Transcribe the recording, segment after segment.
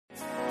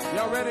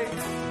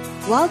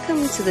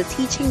Welcome to the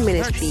teaching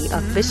ministry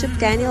of Bishop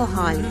Daniel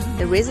Harley,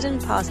 the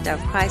resident pastor of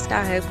Christ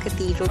Our Hope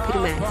Cathedral,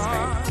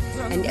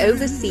 Pietermaritzburg, and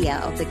overseer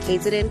of the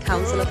KZN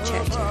Council of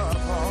Churches.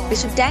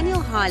 Bishop Daniel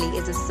Harley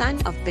is a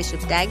son of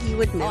Bishop Dag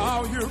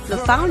Heward-Mills, the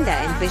founder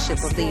and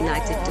bishop of the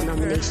United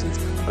Denominations,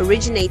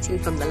 originating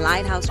from the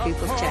Lighthouse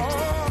Group of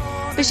Churches.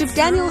 Bishop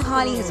Daniel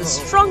Harley has a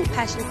strong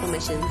passion for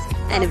missions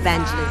and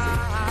evangelism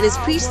and has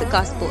preached the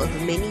gospel over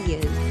many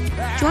years.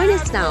 Join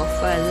us now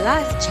for a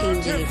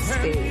life-changing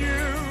experience.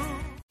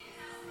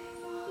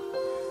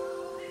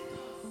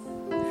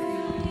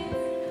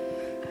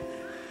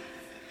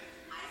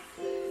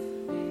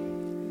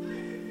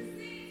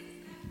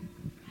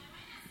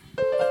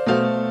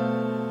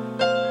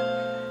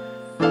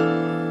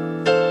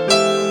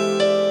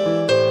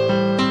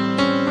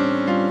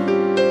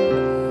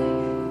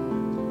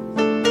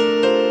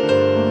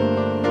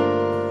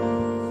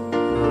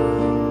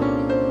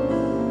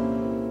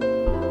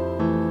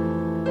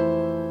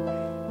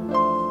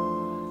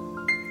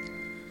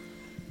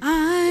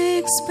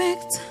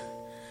 Expect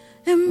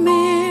a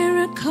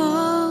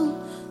miracle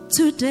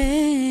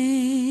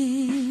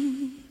today.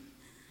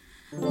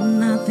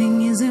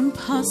 Nothing is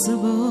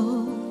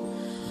impossible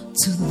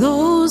to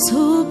those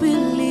who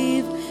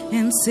believe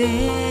and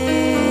say,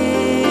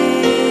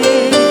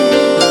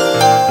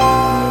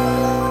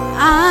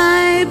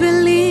 I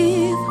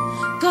believe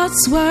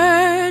God's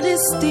word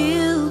is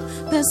still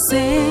the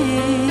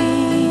same,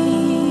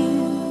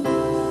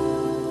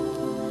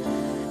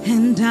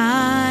 and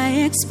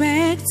I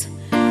expect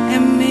a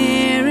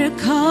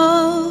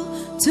miracle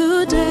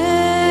today.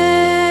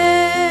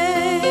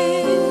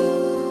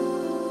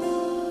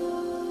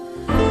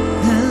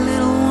 The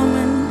little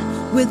woman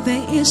with the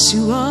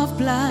issue of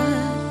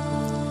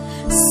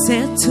blood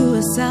said to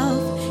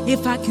herself,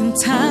 if I can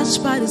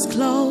touch by his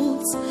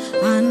clothes,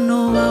 I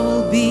know I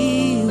will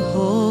be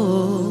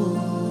whole.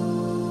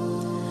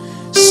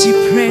 She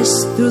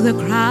pressed through the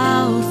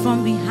crowd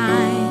from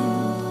behind.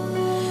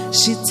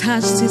 She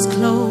touched his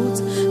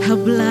clothes, her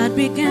blood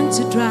began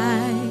to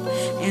dry,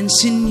 and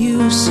she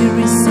knew she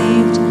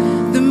received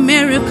the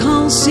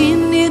miracle she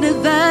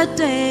needed that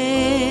day.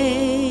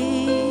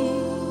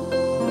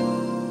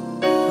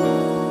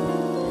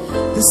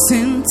 The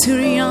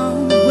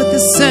centurion with the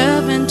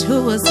servant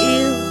who was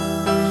ill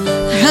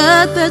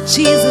heard that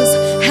Jesus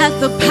had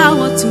the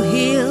power to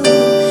heal,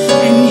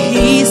 and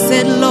he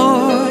said,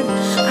 Lord,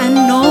 I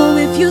know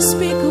if you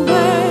speak a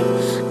word,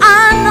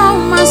 I know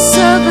my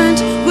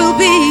servant will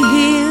be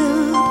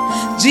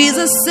healed.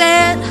 Jesus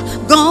said,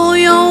 go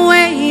your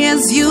way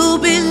as you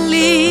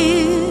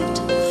believed.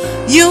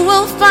 You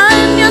will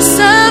find your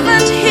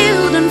servant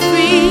healed and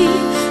free,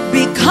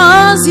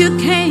 because you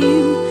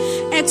came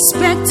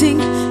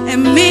expecting a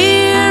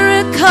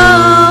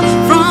miracle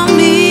from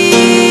me.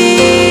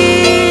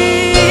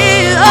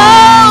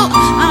 Oh,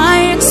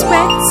 I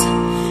expect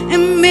a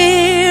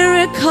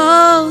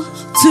miracle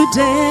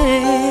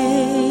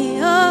today.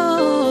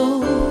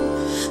 Oh,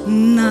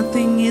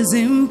 nothing is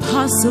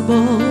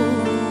impossible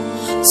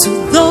to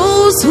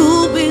those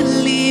who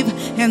believe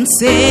and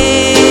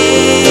say,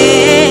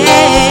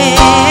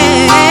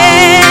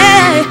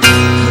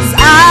 'cause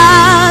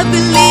I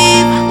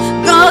believe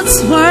God's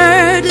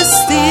word is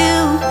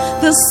still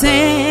the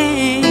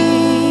same.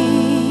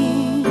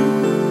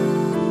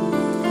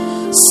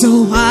 So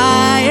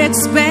I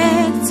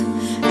expect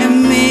a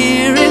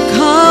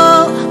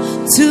miracle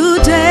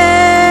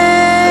today.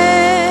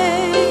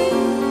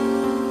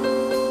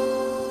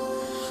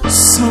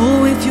 So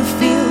if you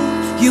feel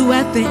you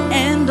at the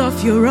end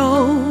of your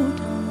road,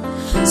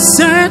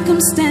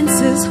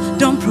 circumstances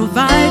don't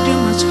provide you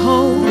much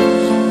hope,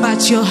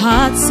 but your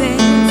heart says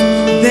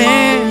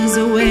there's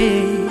a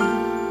way.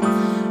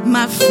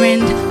 My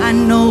friend, I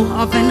know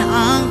of an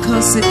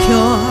anchor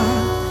secure.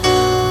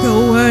 The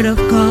word of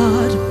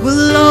God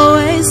will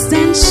always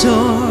stand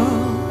sure.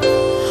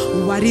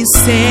 What he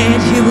said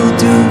he will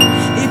do,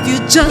 if you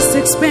just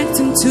expect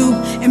him to,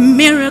 a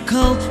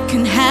miracle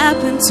can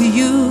happen to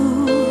you.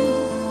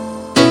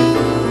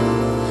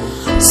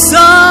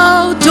 So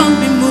don't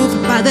be moved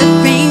by the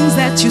things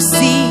that you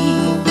see,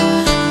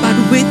 but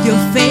with your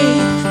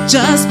faith,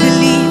 just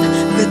believe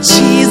that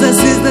Jesus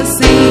is the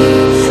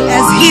same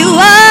as he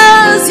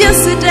was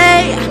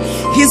yesterday.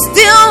 He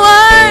still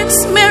works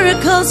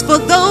miracles for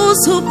those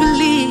who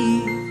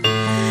believe.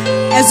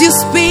 As you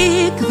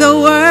speak the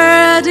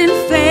word in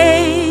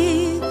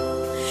faith,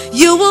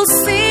 you will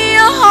see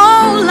your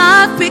whole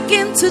life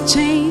begin to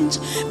change,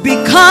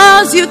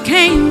 because you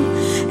came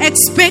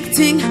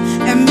expecting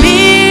a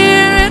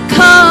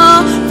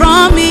miracle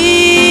from me.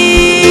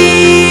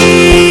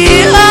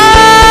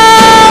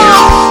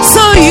 Oh,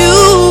 so you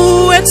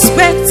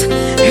expect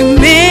a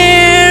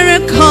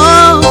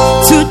miracle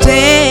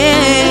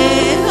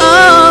today.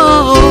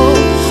 Oh,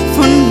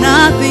 for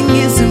nothing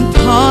is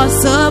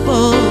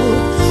impossible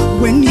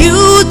when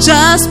you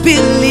just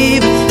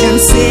believe and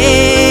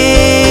say,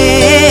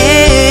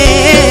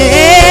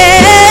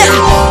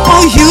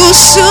 oh, you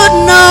should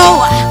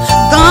know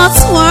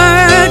God's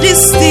word is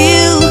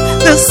still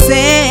the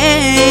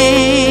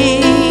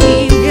same.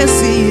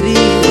 Yes, it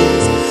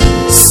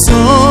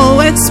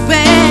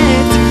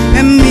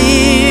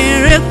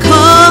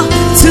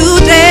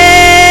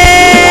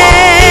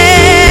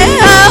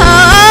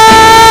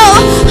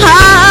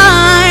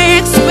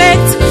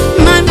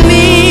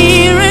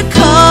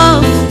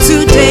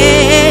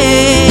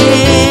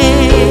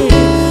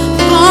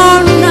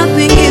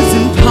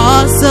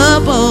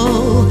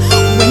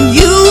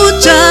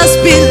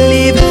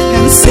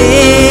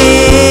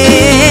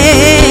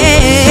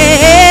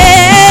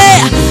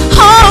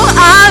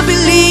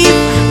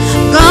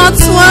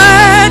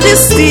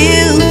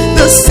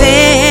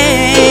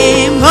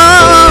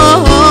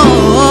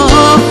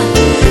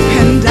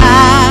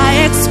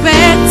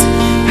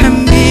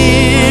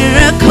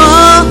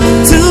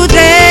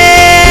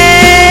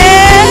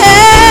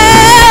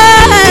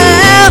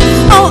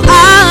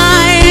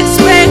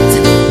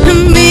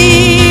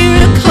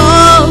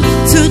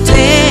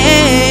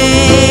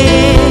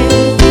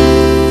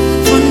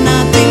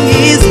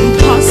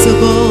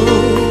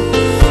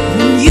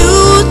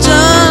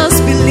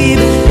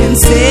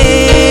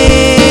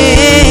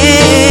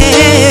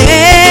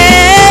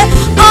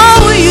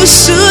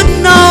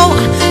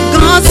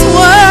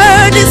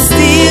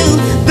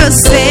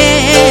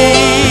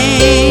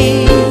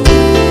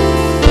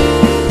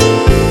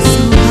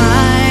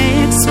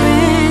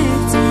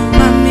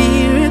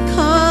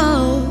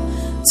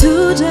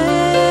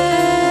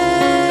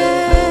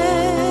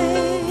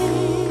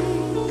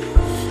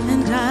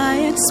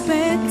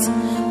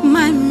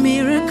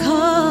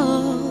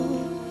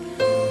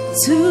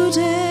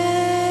today.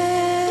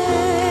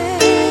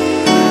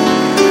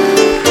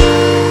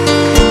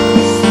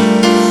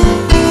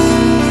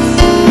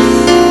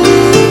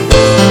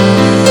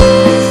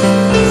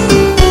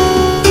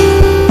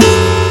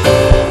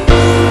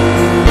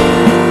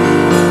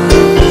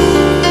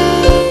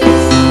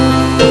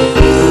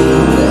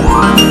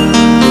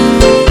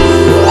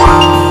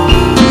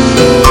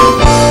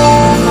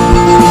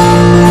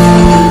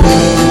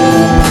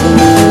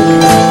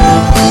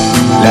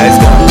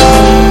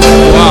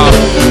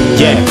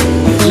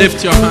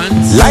 Lift your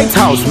hands.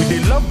 Lighthouse, we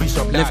love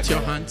Bishop. Lift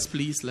your hands,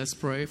 please. Let's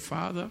pray.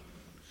 Father,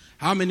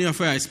 how many of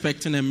you are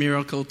expecting a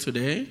miracle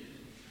today?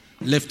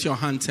 Lift your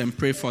hands and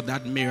pray for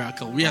that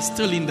miracle. We are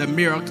still in the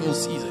miracle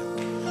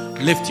season.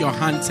 Lift your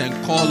hands and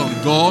call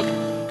on God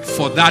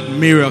for that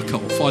miracle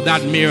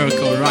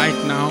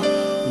right now.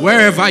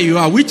 Wherever you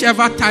are,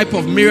 whichever type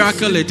of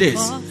miracle it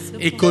is.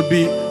 It could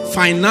be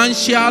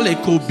financial,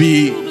 it could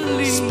be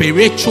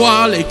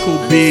spiritual, it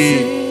could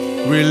be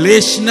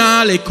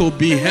relational, it could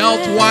be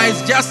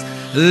health-wise. Just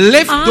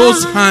lift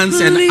those hands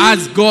and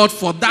ask God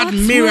for that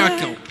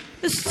miracle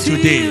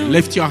today.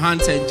 Lift your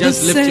hands and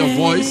just lift your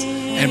voice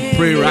and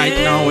pray right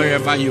now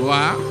wherever you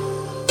are.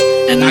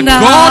 That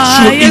God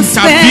should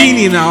intervene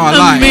in our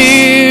lives.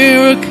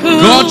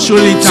 God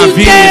should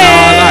intervene in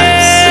our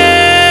lives.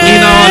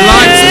 In our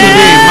lives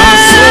today.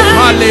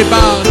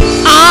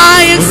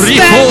 I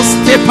expect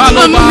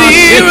a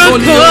miracle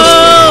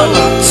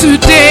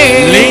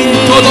today.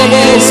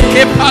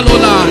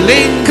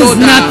 Because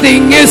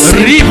nothing is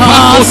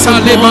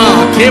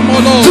impossible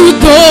to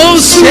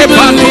those who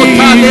believe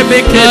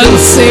and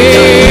say,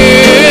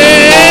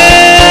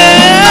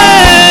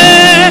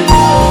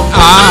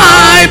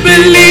 I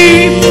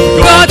believe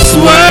God's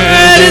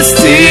word is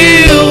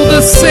still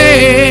the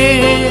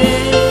same.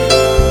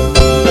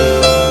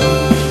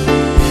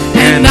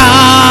 And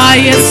I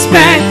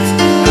expect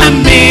a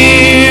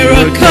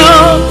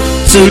miracle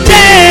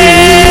today.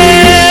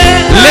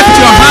 Lift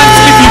your hands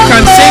if you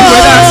can sing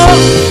with us.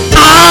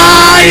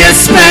 I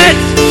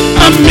expect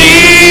a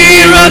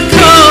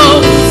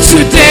miracle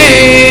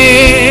today.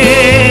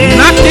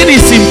 Nothing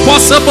is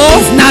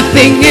impossible.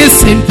 Nothing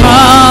is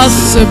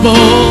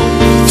impossible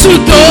to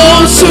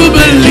those who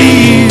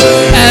believe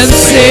and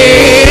say,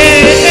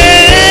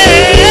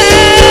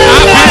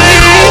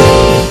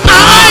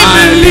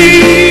 I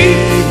believe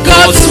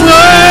God's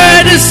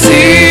word is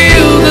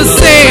still the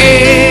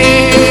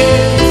same.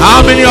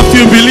 How many of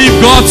you believe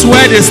God's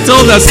word is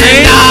still the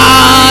same?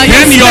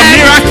 Then your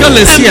miracle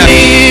is here.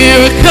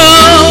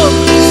 Miracle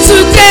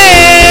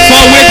today.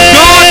 For with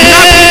God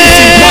nothing is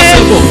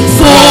impossible.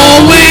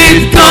 For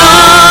with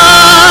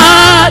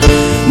God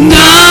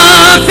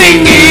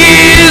nothing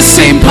is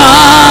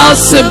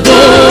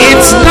impossible.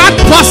 It's not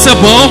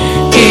possible.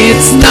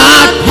 It's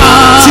not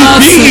possible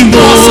to be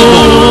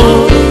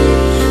impossible.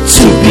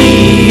 To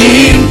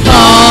be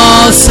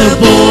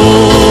impossible.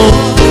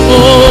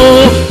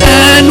 Oh,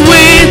 and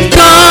with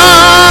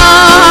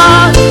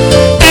God,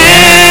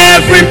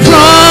 every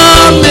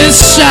promise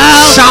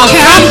shall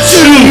come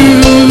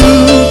true.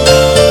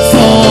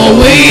 For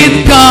with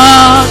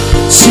God,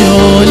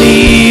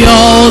 surely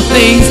all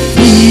things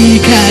He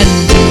can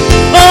do.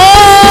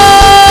 Oh,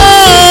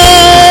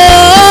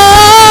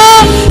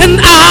 and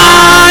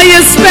I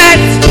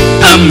expect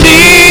a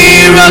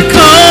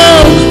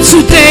miracle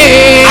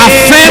today.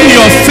 Affirm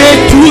your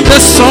faith through the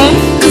song.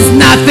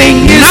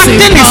 Nothing is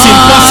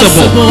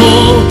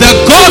impossible. The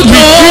God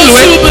we deal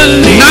with,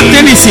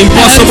 nothing is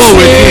impossible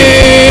with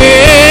Him.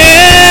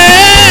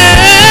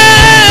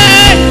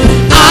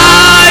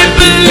 I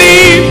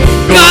believe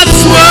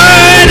God's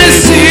word is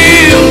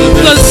still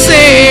the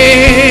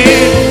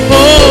same.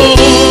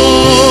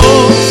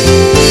 Oh,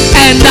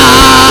 and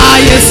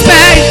I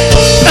expect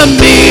a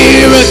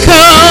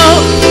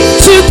miracle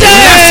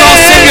today. Let's all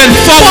sing and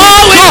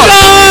follow God.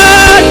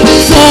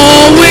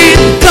 For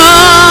with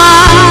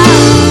God,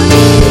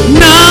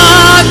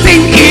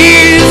 nothing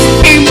is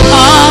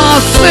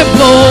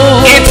impossible.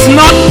 It's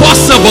not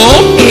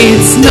possible.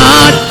 It's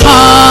not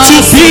possible.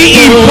 To be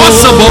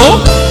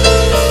impossible.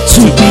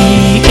 To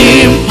be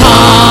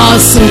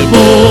impossible.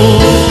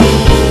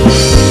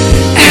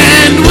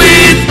 And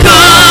with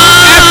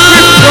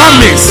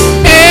God,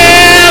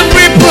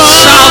 every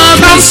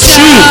promise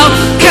shall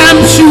come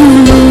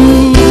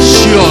true.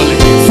 Surely.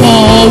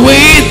 For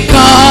with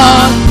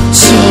God,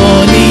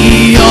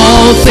 surely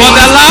all things. For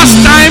the last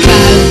time,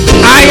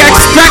 I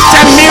expect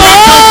a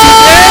miracle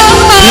today.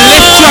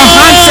 Lift your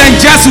hands and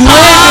just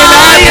wave it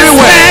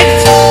everywhere.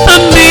 A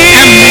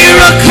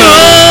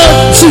miracle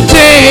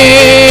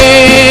today.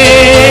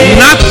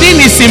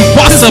 Nothing is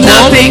impossible.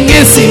 Nothing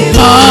is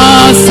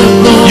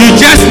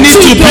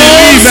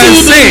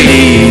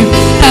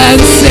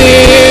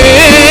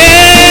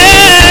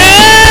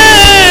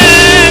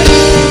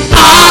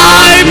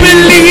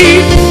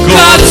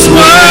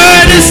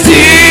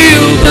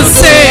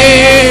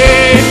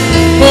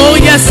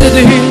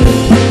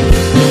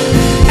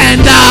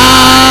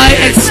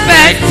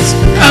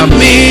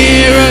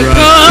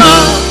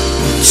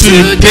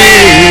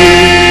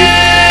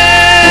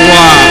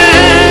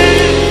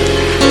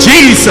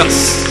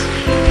Jesus,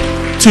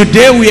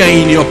 today we are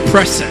in your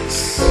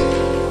presence,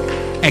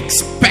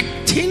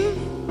 expecting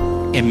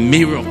a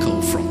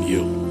miracle from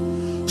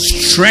you.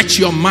 Stretch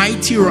your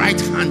mighty right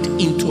hand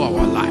into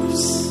our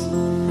lives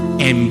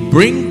and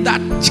bring that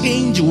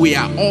change we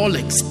are all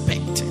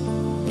expecting.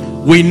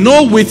 We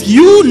know with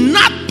you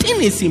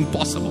nothing is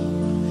impossible.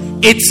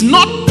 It's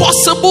not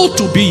possible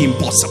to be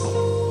impossible.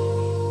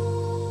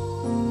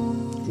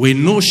 We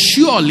know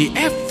surely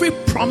every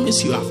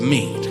promise you have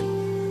made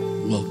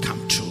will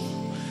come true.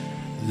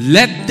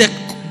 Let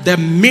the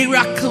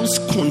miracles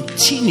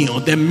continue.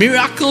 The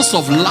miracles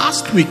of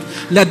last week,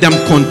 let them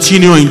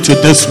continue into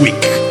this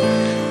week.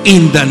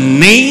 In the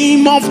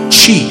name of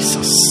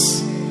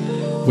Jesus,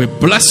 we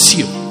bless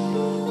you.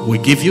 We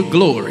give you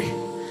glory.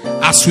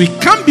 As we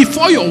come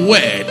before your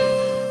word,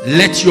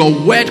 let your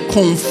word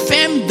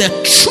confirm the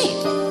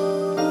truth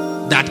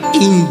that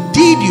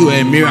indeed you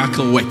are a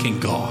miracle working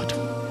God.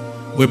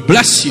 We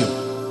bless you.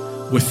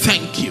 We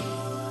thank you.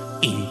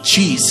 In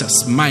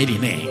Jesus' mighty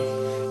name.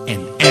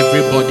 And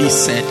everybody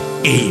said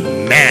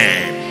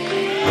amen.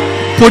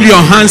 Put your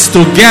hands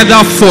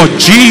together for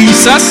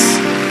Jesus.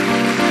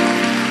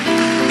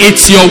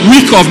 It's your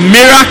week of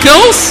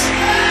miracles.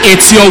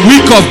 It's your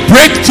week of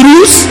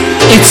breakthroughs.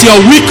 It's your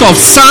week of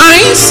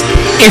signs.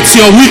 It's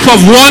your week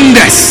of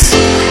wonders.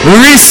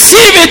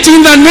 Receive it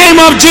in the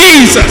name of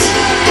Jesus.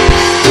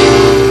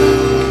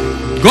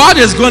 God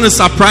is going to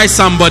surprise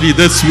somebody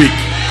this week.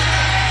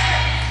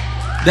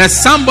 There's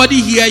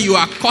somebody here, you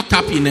are caught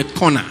up in a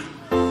corner.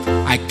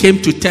 I came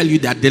to tell you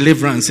that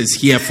deliverance is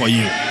here for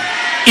you.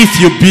 If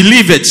you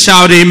believe it,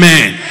 shout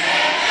amen.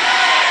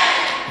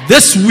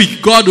 This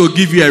week, God will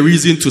give you a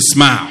reason to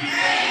smile.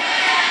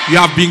 You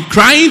have been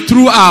crying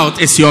throughout.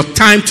 It's your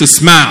time to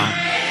smile.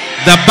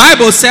 The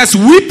Bible says,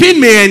 weeping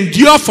may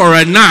endure for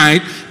a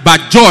night,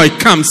 but joy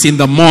comes in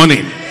the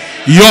morning.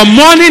 Your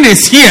morning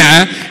is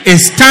here.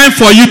 It's time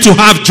for you to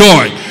have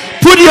joy.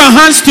 Put your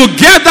hands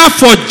together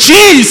for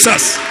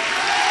Jesus.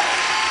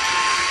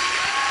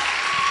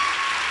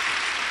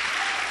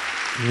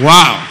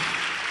 Wow.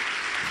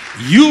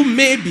 You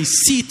may be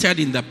seated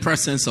in the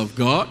presence of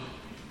God.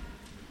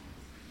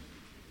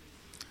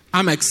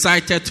 I'm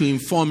excited to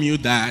inform you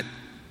that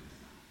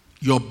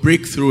your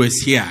breakthrough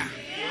is here.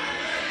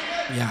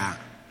 Yeah.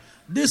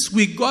 This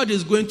week, God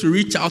is going to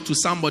reach out to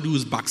somebody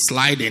who's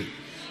backsliding,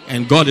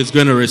 and God is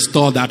going to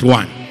restore that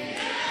one.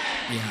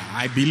 Yeah,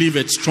 I believe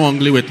it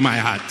strongly with my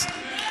heart.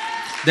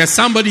 There's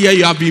somebody here,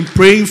 you have been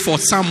praying for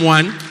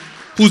someone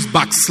who's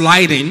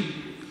backsliding,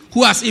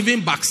 who has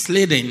even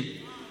backslidden,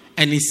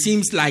 and it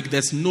seems like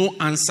there's no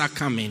answer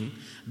coming.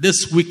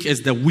 This week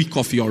is the week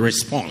of your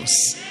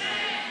response.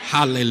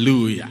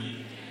 Hallelujah.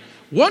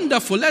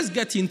 Wonderful. Let's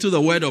get into the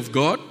word of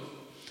God.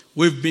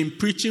 We've been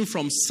preaching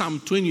from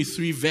Psalm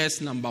 23 verse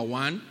number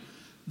 1.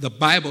 The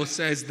Bible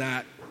says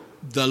that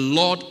the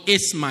Lord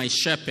is my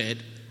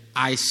shepherd,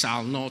 I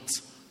shall not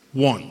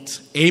want.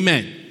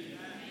 Amen.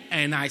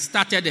 And I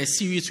started a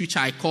series which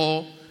I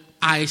call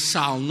I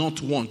shall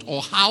not want,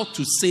 or how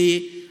to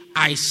say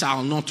I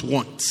shall not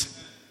want.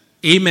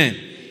 Amen.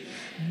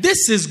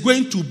 This is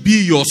going to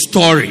be your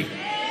story.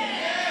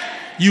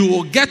 You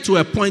will get to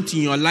a point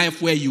in your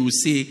life where you will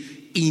say,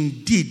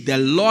 indeed, the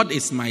Lord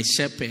is my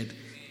shepherd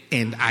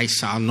and I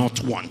shall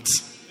not want.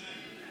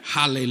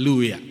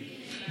 Hallelujah.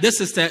 This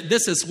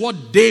is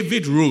what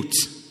David wrote.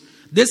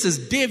 This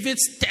is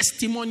David's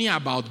testimony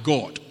about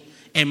God.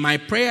 And my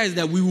prayer is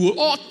that we will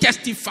all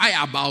testify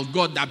about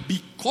God, that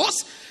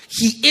because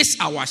he is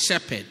our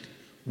shepherd,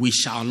 we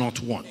shall not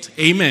want.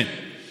 Amen.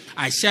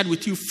 I shared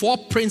with you 4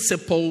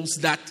 principles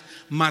that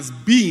must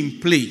be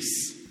in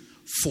place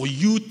for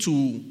you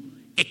to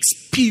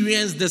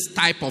experience this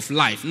type of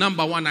life.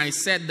 Number 1, I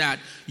said that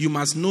you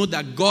must know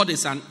that God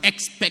is an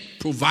expert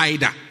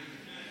provider.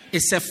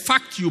 It's a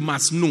fact you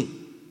must know.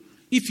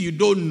 If you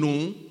don't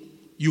know,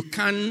 you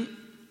can.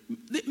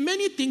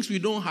 Many things we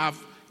don't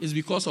have is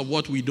because of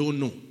what we don't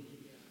know.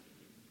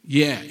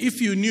 Yeah,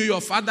 if you knew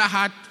your father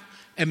had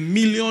 $1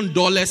 million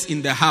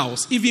in the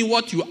house, even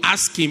what you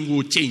ask him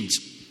will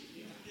change.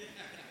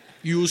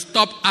 You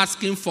stop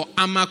asking for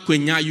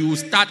Amakwenya, you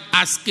start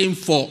asking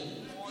for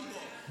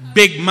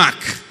Big Mac.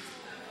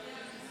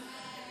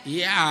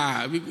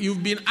 Yeah,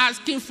 you've been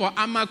asking for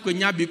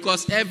Amakwenya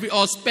because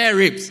or spare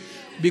ribs,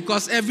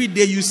 because every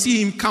day you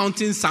see him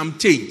counting some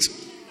change.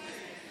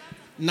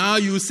 Now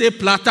you say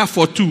platter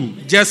for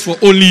 2, just for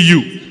only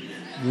you.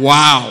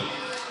 Wow.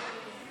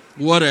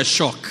 What a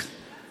shock.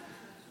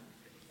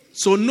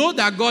 So know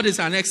that God is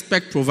an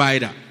expert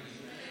provider.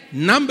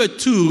 Number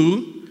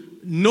 2,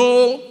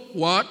 know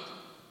what?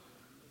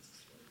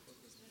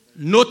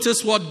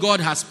 Notice what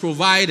God has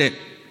provided.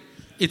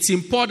 It's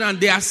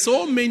important. There are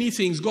so many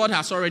things God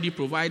has already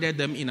provided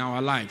them in our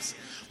lives.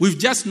 We've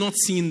just not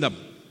seen them.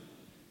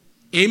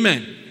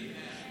 Amen.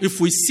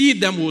 If we see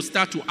them, we'll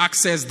start to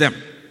access them.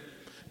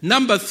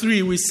 Number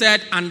 3, we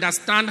said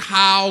understand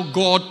how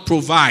God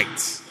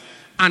provides.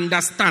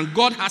 Understand.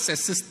 God has a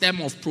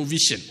system of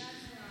provision.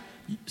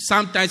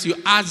 Sometimes you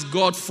ask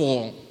God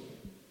for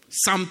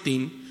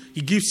something,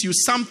 he gives you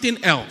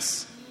something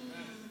else.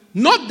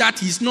 Not that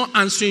he's not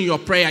answering your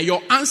prayer.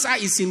 Your answer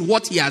is in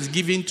what he has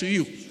given to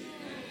you.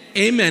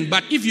 Amen.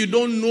 But if you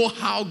don't know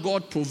how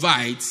God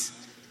provides,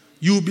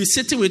 you'll be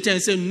sitting with him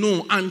and saying,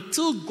 no,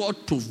 until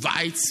God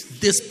provides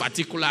this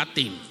particular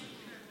thing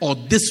or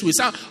this way.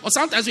 Or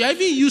sometimes we are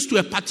even used to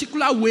a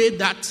particular way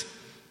that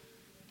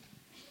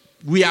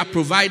we are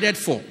provided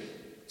for.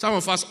 Some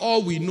of us,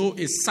 all we know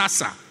is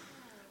SASA.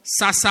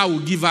 SASA will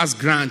give us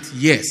grant.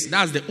 Yes,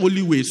 that's the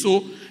only way.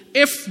 So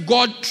if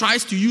God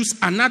tries to use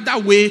another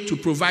way to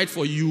provide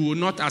for you, you will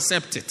not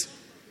accept it.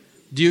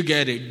 Do you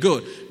get it?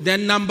 Good.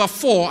 Then number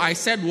 4, I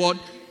said what?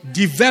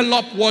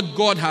 Develop what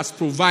God has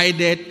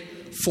provided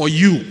for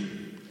you.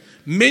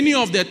 Many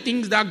of the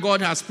things that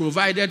God has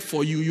provided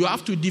for you, you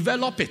have to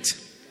develop it.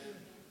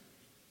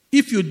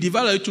 If you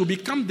develop it, will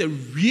become the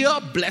real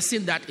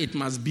blessing that it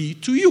must be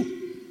to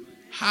you.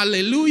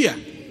 Hallelujah.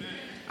 Amen.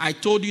 I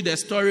told you the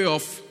story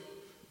of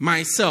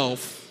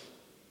myself.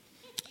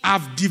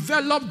 I've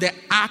developed the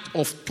art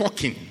of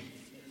talking.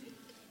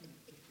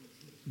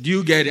 Do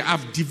you get it?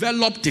 I've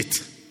developed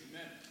it.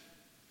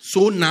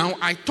 So now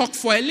I talk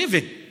for a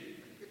living.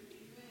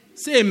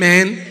 Say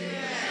amen. Amen.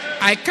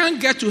 I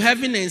can't get to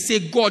heaven and say,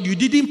 God, you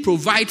didn't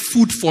provide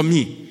food for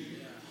me.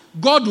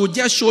 God will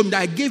just show me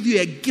that I gave you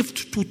a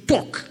gift to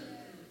talk.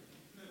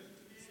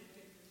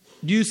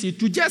 Do you see?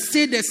 To just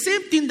say the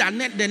same thing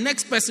that the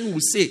next person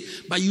will say,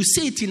 but you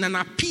say it in an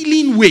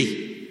appealing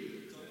way,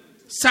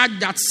 such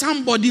that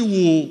somebody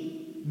will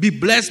be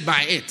blessed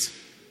by it.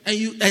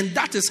 And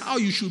that is how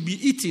you should be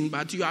eating,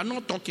 but you are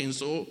not talking,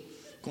 so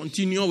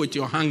continue with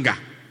your hunger.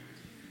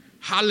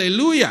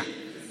 Hallelujah.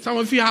 Some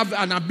of you have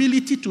an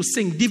ability to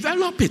sing.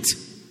 Develop it.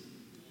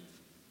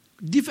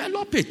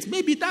 Develop it.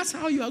 Maybe that's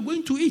how you are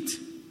going to eat.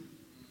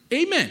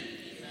 Amen.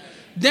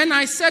 Then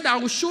I said I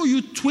will show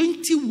you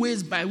 20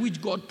 ways by which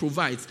God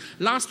provides.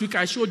 Last week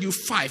I showed you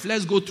 5.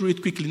 Let's go through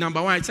it quickly.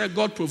 Number 1, I said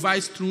God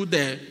provides through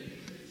the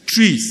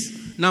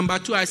trees. Number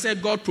 2, I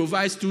said God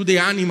provides through the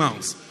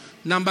animals.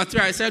 Number 3,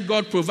 I said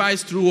God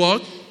provides through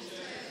what?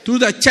 Through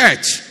the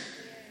church.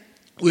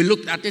 We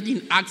looked at it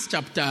in Acts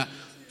chapter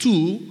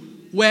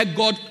 2, where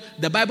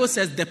the Bible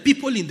says the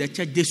people in the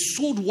church, they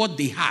sold what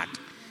they had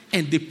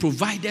and they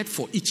provided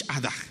for each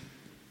other.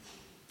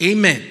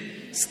 Amen.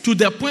 To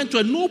the point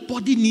where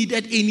nobody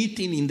needed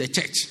anything in the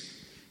church.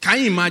 Can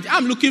you imagine?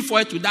 I'm looking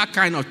forward to that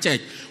kind of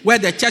church where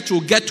the church will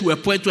get to a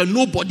point where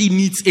nobody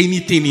needs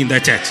anything in the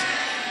church.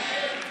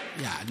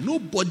 Yeah,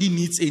 nobody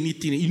needs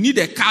anything. You need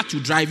a car to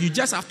drive. You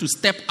just have to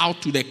step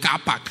out to the car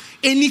park.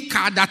 Any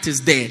car that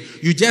is there,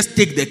 you just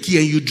take the key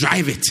and you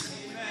drive it.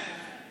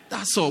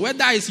 That's all.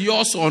 Whether it's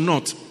yours or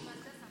not,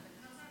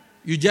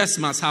 you just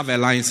must have a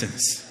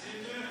license.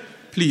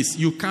 Please,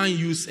 you can't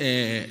use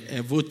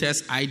a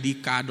voter's ID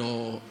card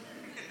or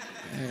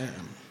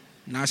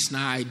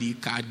national ID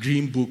card,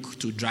 green book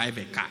to drive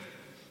a car.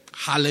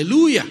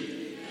 Hallelujah.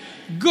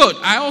 Good.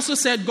 I also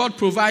said God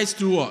provides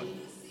through what?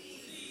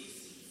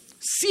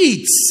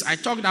 Seeds. I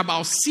talked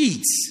about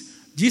seeds.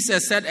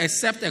 Jesus said,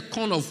 except a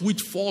corn of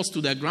wheat falls to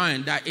the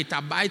ground, that it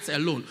abides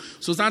alone.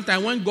 So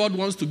sometimes when God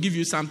wants to give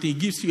you something, he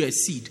gives you a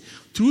seed.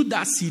 Through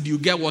that seed, you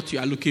get what you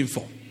are looking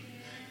for.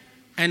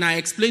 And I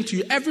explained to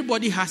you,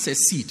 everybody has a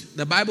seed.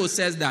 The Bible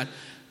says that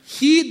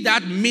he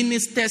that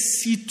ministers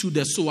seed to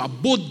the sower,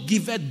 both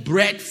giveth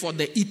bread for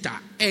the eater,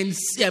 and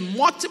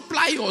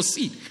multiply your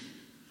seed.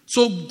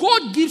 So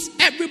God gives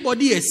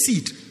everybody a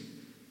seed.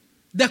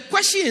 The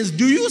question is,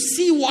 do you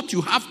see what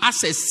you have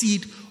as a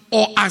seed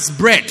or as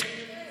bread?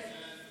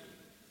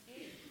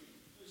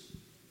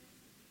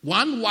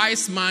 One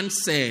wise man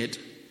said,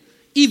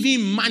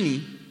 even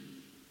money,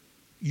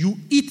 you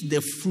eat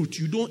the fruit,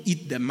 you don't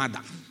eat the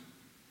mother.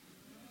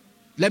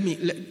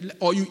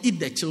 Or you eat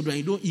the children,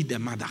 you don't eat the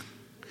mother.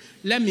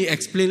 Let me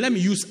explain. Let me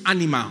use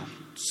animal.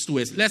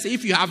 Let's say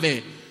if you have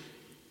a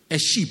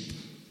sheep.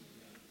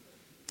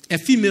 A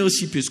female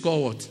sheep is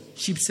called what?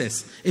 Sheep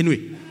says.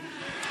 Anyway.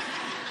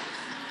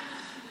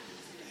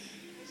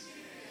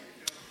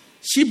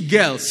 Sheep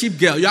girl.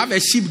 You have a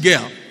sheep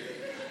girl.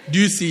 Do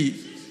you see?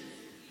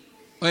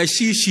 Or a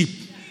sheep.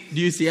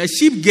 Do you see? A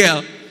sheep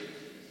girl.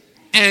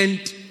 And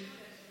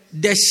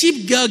the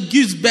sheep girl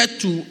gives birth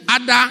to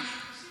other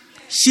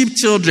sheep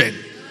children.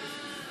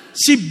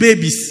 Sheep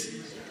babies.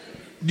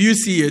 Do you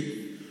see it?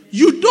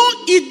 You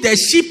don't eat the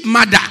sheep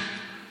mother.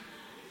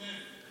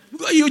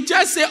 You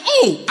just say,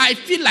 oh, I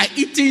feel like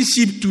eating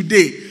sheep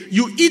today.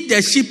 You eat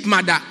the sheep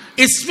mother.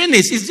 It's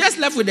finished. It's just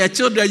left with the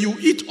children. You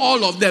eat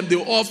all of them.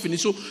 They all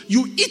finish. So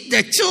you eat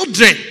the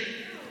children.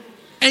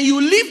 And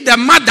you leave the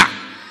mother.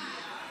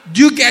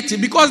 Do you get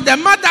it? Because the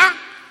mother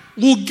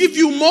will give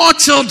you more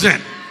children.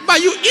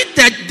 But you eat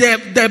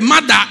the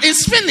mother.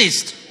 It's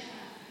finished.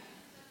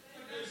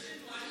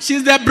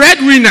 She's the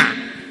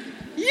breadwinner.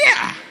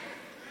 Yeah.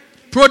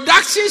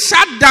 Production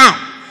shut down.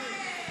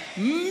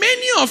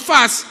 Many of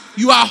us,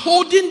 you are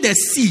holding the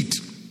seed.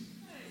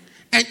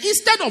 And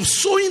instead of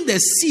sowing the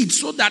seed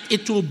so that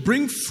it will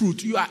bring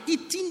fruit, you are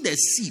eating the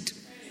seed.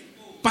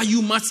 But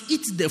you must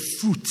eat the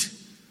fruit,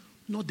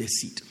 not the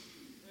seed.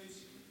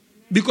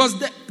 Because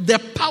the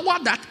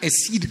power that a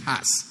seed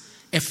has,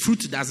 a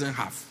fruit doesn't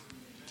have.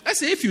 Let's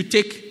say if you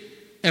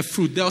take a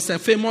fruit, there was a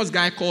famous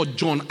guy called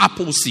John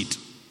Appleseed.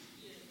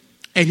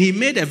 And he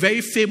made a very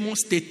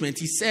famous statement.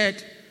 He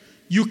said,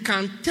 you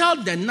can tell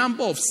the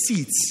number of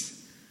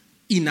seeds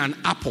in an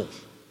apple,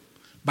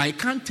 but you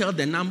can't tell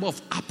the number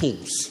of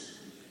apples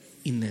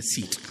in a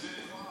seed.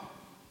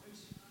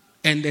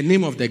 And the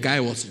name of the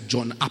guy was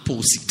John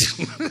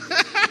Appleseed.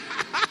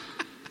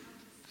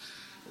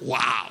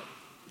 Wow.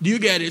 Do you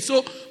get it?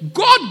 So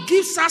God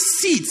gives us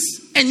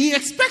seeds and he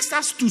expects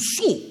us to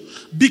sow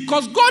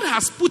because God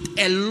has put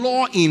a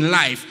law in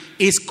life.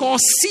 It's called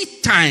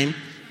seed time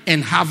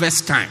and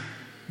harvest time.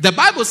 The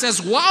Bible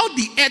says while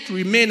the earth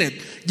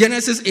remaineth,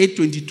 Genesis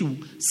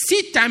 8:22,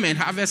 seed time and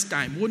harvest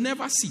time will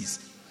never cease.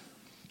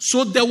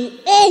 So there will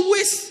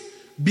always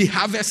be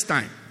harvest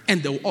time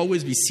and there will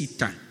always be seed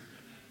time.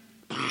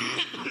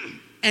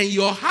 And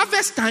your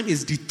harvest time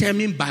is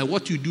determined by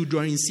what you do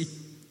during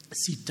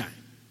seed time.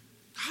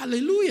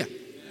 Hallelujah.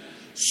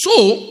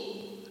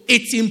 So,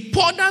 it's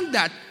important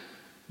that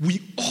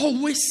we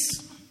always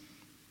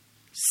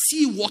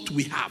see what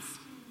we have.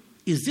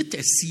 Is it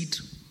a seed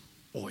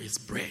or is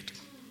bread?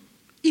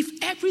 If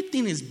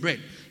everything is bread,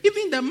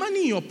 even the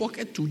money in your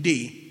pocket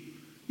today,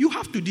 you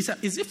have to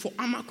decide, is it for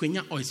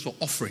amakwenya or is for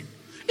offering?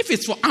 If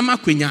it's for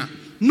amakwenya,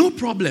 no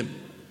problem.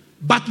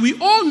 But we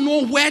all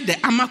know where the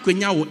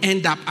amakwenya will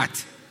end up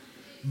at.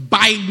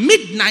 By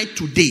midnight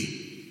today,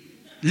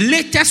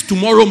 latest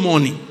tomorrow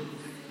morning,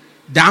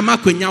 the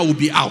amakwenya will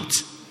be out.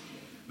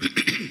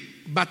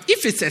 But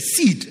if it's a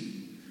seed,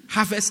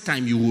 harvest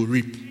time you will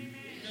reap.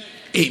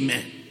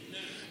 Amen.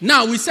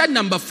 Now we said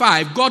number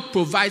 5, God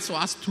provides for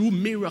us through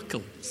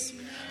miracles.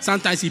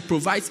 Sometimes he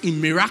provides in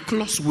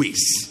miraculous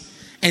ways.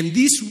 And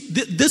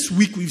this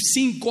week we've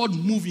seen God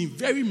move in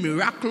very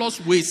miraculous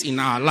ways in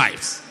our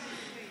lives.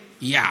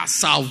 Yeah,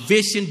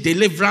 salvation,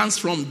 deliverance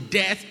from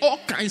death, all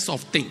kinds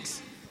of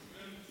things.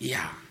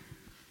 Yeah.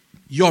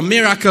 Your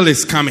miracle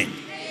is coming.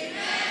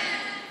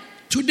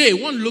 Today, I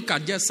want to look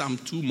at just some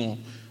 2 more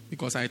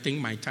because I think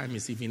my time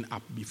is even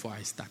up before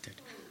I started.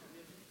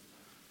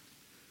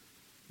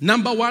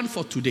 Number 1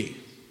 for today.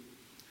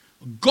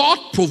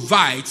 God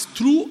provides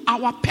through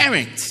our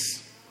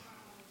parents.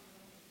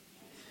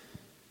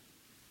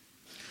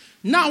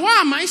 Now, why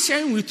am I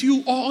sharing with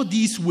you all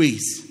these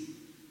ways?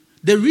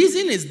 The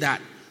reason is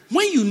that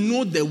when you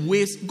know the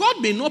ways,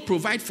 God may not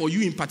provide for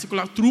you in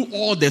particular through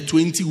all the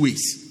 20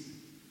 ways.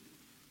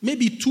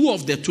 Maybe 2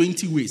 of the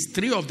 20 ways,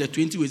 3 of the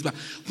 20 ways. But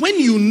when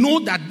you know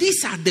that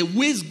these are the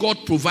ways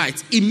God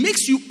provides, it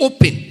makes you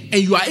open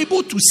and you are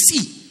able to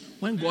see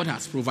when God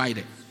has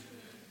provided.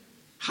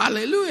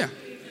 Hallelujah.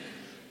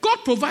 God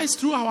provides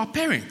through our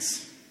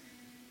parents.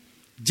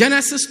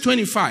 Genesis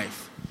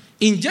 25.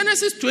 In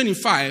Genesis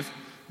 25,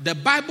 the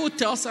Bible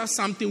tells us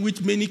something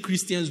which many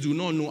Christians do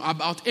not know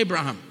about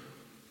Abraham.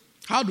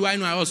 How do I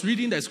know? I was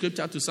reading the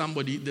scripture to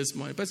somebody this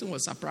morning. The person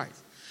was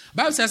surprised. The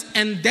Bible says,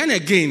 and then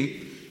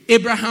again,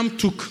 Abraham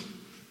took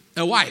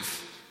a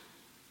wife,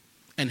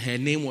 and her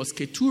name was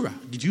Keturah.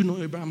 Did you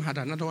know Abraham had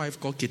another wife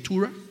called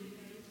Keturah?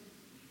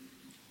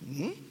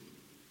 Mm-hmm.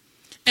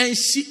 And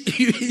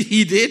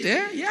he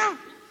did, yeah.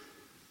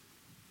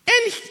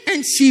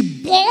 And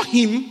she bore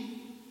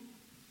him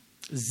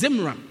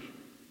Zimran.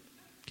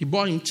 He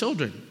bore him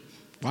children.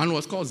 One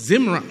was called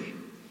Zimran.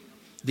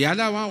 The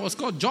other one was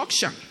called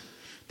Jokshan.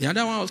 The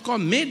other one was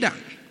called Medan.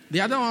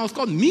 The other one was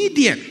called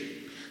Midian.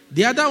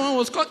 The other one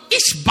was called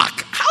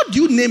Ishbak. How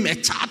do you name a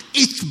child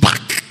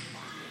Ishbak?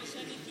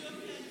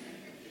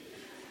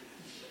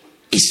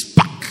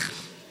 Ishbak.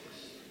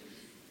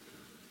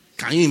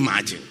 Can you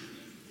imagine?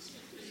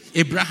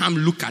 Abraham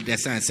looked at the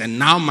son and said,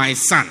 now my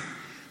son,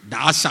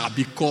 thou shalt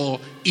be called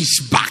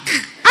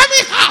Ishbak. I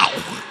mean, how?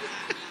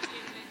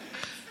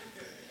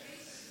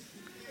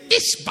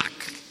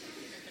 Ishbak.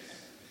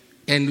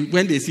 And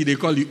when they see, they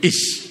call you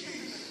Ish.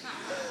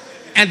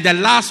 And the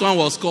last one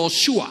was called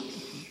Shua.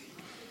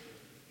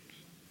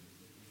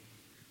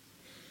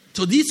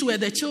 So these were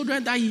the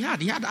children that he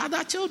had. He had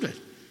other children.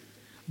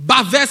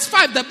 But verse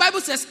 5, the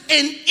Bible says,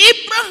 and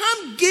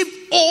Abraham gave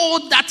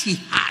all that he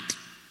had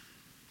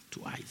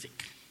to Isaac.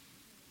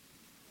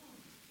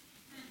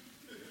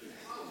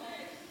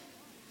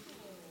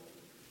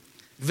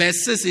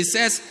 Verse 6, it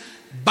says,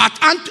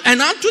 but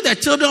unto the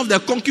children of the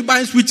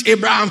concubines which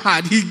Abraham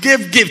had, he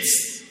gave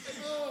gifts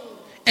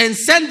and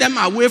sent them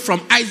away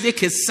from Isaac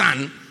his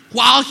son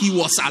while he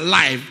was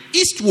alive,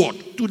 eastward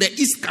to the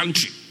east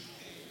country.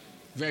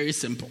 Very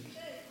simple.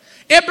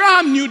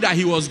 Abraham knew that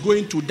he was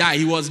going to die.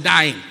 He was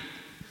dying.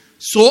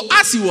 So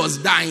as he was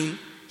dying,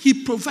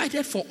 he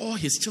provided for all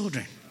his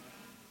children.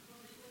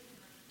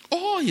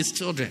 All his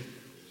children.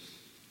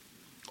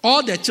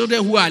 All the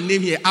children who are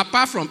named here,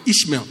 apart from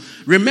Ishmael.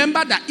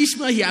 Remember that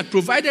Ishmael, he had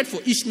provided for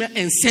Ishmael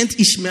and sent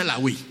Ishmael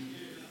away.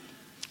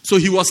 So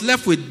he was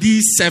left with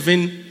these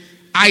 7.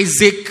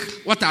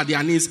 Isaac, what are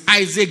their names?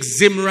 Isaac,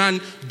 Zimran,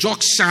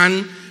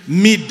 Jokshan,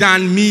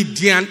 Midan,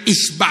 Midian,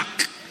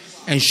 Ishbak,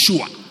 and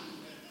Shua.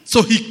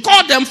 So he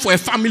called them for a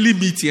family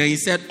meeting and he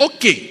said,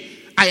 okay,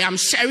 I am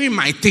sharing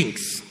my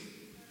things.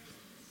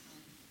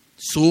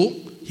 So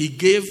he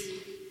gave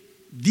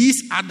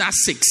These other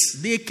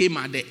 6, they came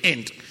at the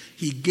end.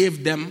 He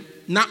gave them.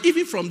 Now,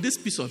 even from this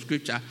piece of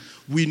scripture,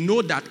 we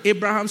know that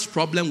Abraham's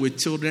problem with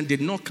children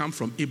did not come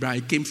from Abraham.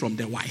 It came from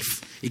the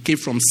wife. It came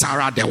from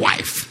Sarah, the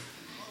wife.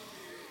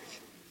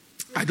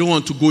 I don't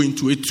want to go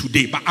into it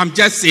today, but I'm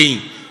just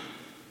saying.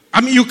 I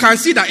mean, you can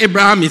see that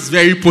Abraham is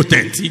very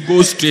potent. He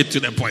goes straight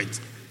to the point.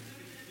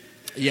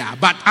 Yeah,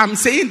 but I'm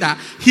saying that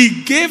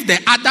he gave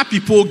the other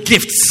people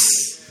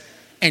gifts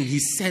and he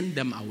sent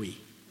them away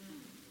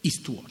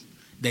eastward.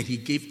 Then he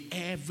gave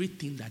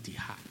everything that he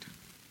had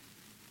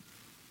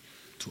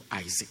to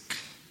Isaac.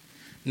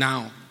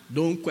 Now,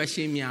 don't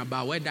question me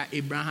about whether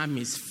Abraham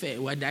is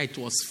fair, whether it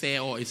was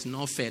fair or it's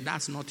not fair.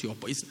 That's not your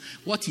point.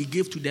 What he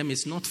gave to them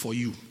is not for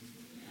you.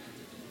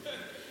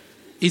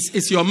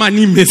 It's your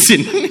money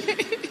missing.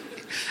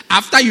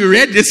 After you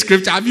read this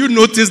scripture, have you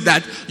noticed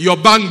that your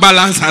bank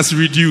balance has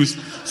reduced?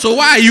 So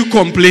why are you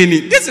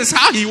complaining? This is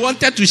how he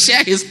wanted to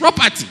share his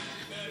property.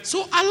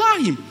 So allow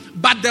him.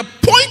 But the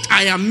point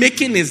I am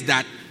making is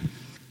that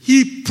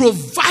he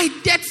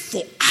provided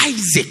for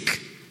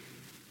Isaac.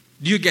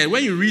 Do you get it?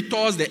 When you read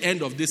towards the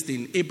end of this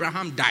thing,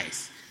 Abraham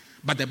dies.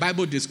 But the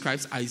Bible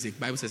describes Isaac.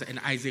 The Bible says, and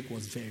Isaac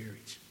was very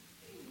rich.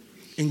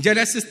 In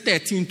Genesis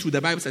 13:2,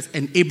 the Bible says,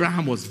 and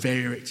Abraham was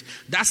very rich.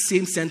 That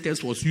same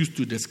sentence was used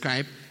to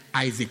describe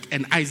Isaac.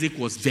 And Isaac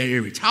was very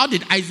rich. How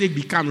did Isaac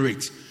become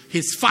rich?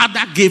 His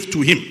father gave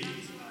to him.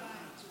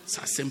 It's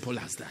as simple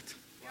as that.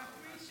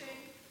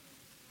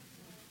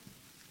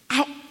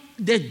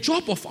 The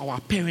job of our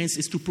parents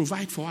is to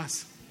provide for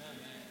us.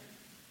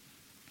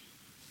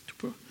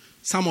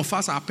 Some of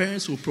us, our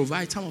parents will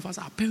provide. Some of us,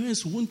 our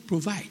parents won't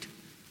provide.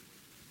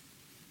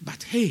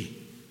 But hey,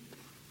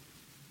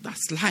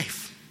 that's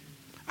life.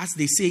 As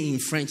they say in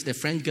French, the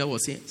French girl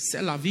was saying,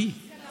 c'est la vie.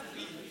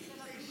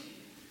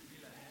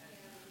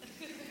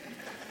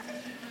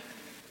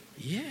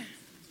 Yeah,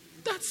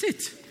 that's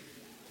it.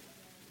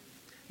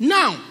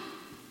 Now,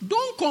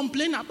 don't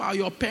complain about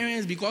your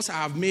parents because I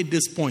have made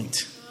this point.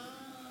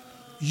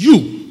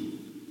 You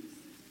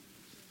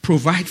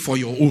provide for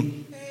your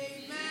own.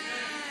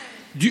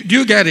 Do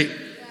you get it?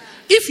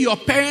 If your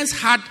parents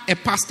had a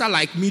pastor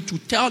like me to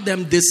tell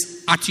them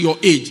this at your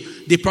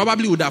age, they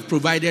probably would have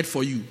provided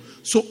for you.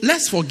 So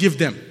let's forgive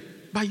them.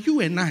 But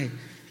you and I,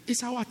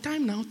 it's our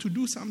time now to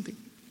do something.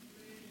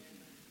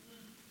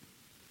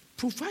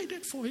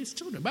 Provided for his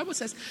children. The Bible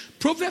says,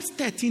 Proverbs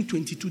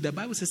 13:22, the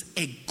Bible says,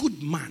 a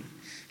good man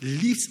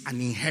leaves an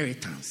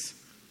inheritance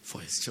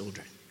for his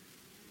children.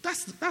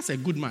 That's a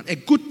good man. A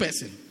good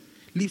person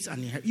leaves an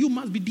inheritance. You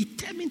must be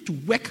determined to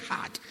work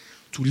hard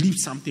to leave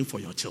something for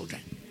your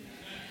children.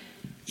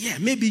 Yeah,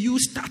 maybe you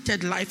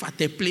started life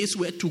at a place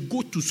where to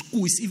go to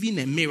school is even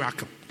a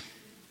miracle.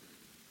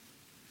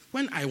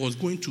 When I was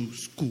going to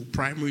school,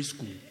 primary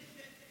school,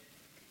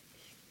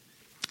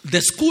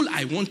 the school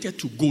I wanted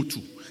to go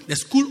to, the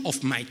school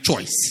of my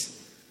choice,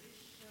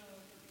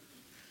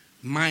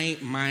 my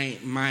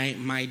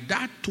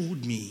dad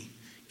told me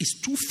it's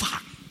too far.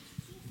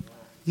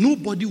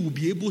 Nobody will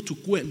be able to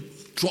go and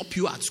drop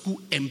you at school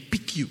and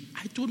pick you.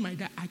 I told my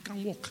dad, I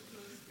can walk.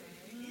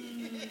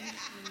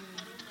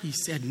 He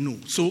said no.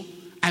 So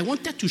I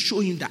wanted to show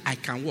him that I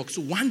can walk.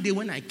 So one day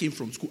when I came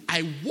from school,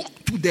 I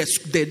walked to the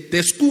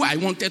school I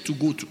wanted to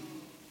go to.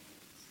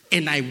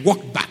 And I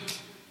walked back.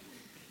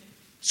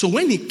 So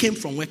when he came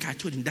from work, I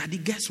told him, Daddy,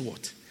 guess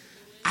what?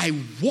 I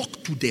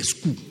walked to the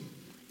school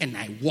and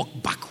I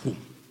walked back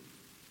home.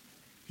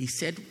 He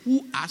said,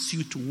 who asked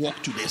you to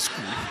walk to the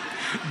school?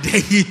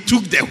 Then he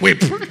took the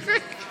whip.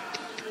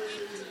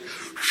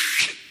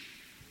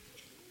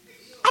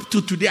 Up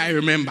to today, I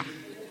remember.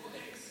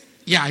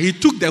 Yeah, he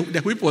took the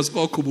whip was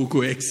called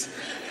Koboko X.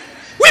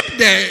 Whip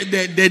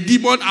the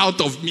demon out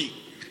of me.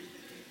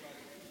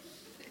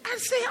 I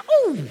say,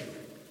 oh,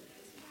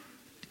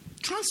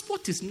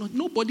 transport is not,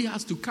 nobody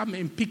has to come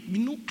and pick me.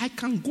 No, I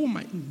can go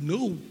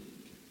no.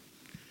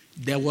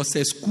 There was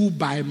a school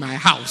by my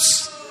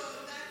house.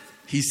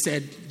 He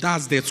said,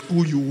 that's the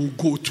school you will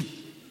go to.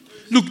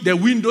 Look, the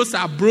windows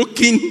are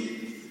broken.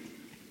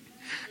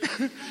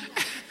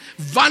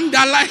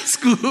 Vandalized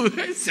school.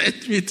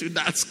 Sent me to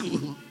that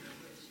school.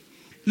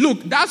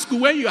 Look, that school,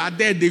 when you are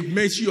there, they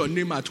mention your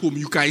name at home.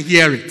 You can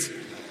hear it.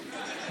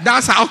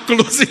 That's how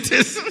close it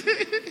is.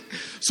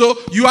 So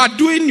you are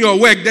doing your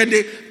work. Then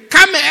they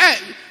come here.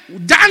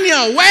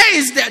 Daniel, where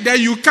is that? Then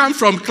you come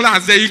from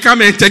class. Then you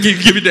come and take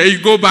it, give it. Then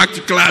you go back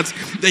to class.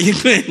 Then you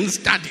go and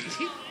study.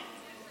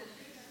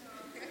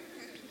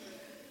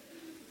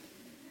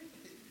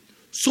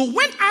 So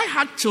when I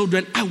had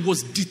children, I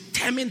was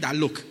determined that,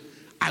 look,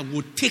 I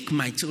would take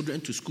my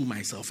children to school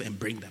myself and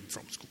bring them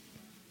from school.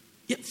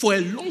 Yeah, for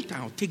a long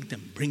time, I'll take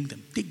them, bring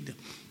them,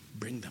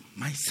 bring them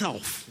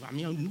myself. I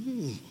mean,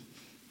 no.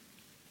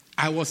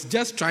 I was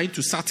just trying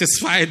to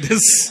satisfy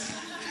this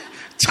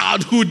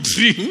childhood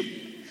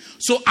dream.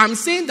 So I'm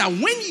saying that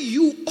when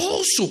you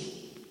also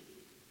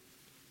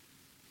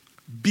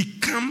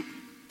become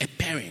a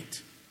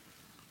parent,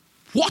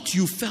 what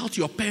you felt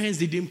your parents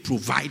didn't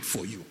provide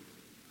for you,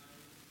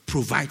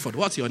 provide for them.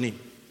 What's your name?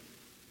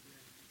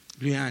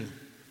 Liane,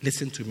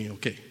 listen to me,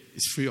 okay?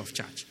 It's free of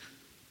charge.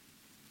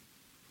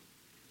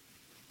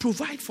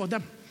 Provide for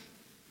them.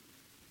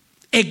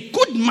 A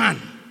good man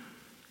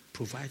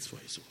provides for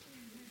his own.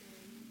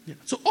 Yeah.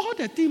 So all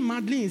the thing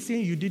Madeline is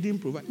saying you didn't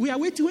provide, we are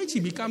waiting when she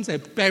becomes a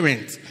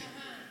parent.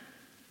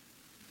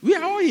 We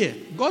are all here.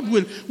 God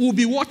will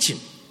be watching.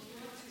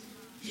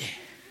 Yeah.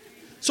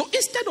 So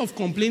instead of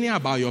complaining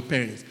about your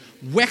parents,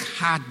 work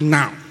hard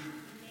now.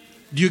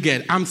 Do you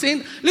get it? I'm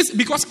saying, listen,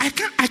 because I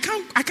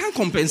can't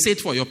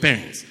compensate for your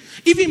parents.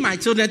 Even my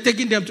children,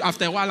 taking them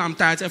after a while, I'm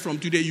tired. I said, from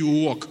today you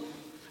will walk.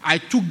 I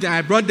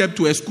brought them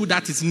to a school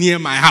that is near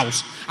my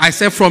house. I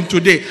said, from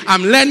today,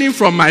 I'm learning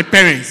from my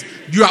parents.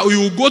 You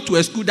will go to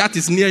a school that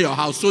is near your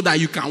house so that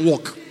you can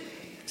walk.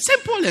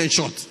 Simple and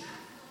short.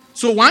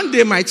 So one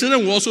day my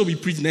children will also be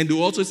preaching and they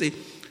will also say,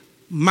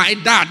 my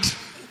dad,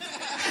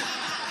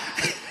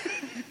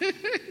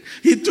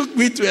 he took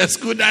me to a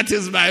school that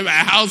is by my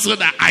house so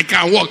that I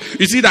can walk.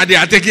 You see that they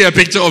are taking a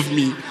picture of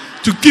me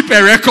to keep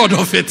a record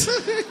of it.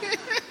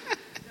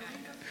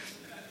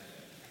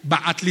 But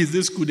at least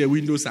this school, the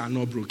windows are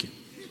not broken.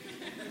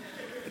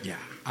 Yeah,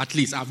 at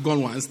least I've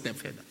gone one step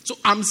further. So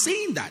I'm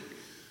saying that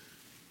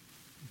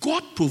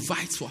God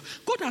provides for.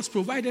 God has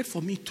provided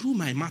for me through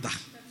my mother.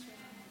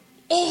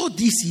 All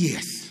these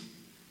years,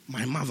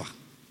 my mother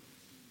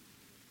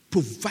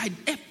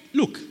provided.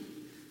 Look,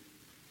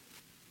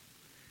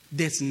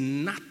 there's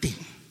nothing,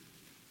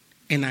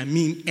 and I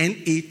mean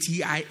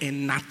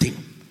N-A-T-I-N, nothing.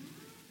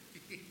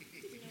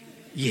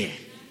 Yeah.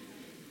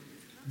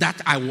 That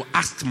I will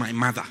ask my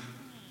mother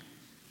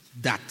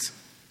that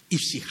if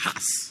she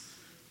has,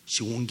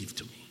 she won't give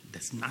to me.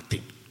 There's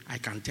nothing. I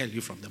can tell you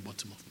from the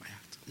bottom of my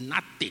heart.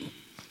 Nothing.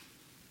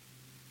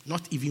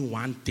 Not even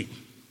one thing.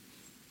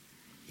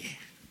 Yeah.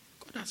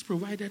 God has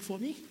provided for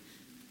me.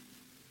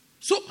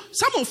 So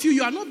some of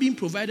you are not being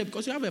provided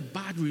because you have a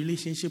bad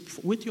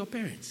relationship with your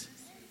parents.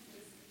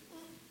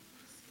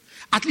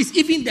 At least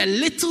even the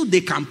little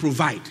they can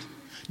provide.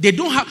 They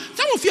don't have,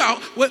 some of you are,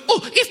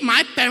 if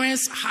my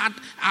parents had,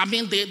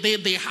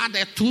 they had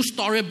a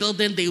 2-story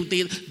building,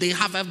 they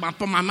have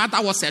my mother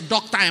was a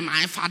doctor and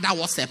my father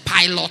was a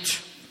pilot,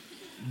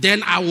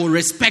 then I will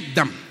respect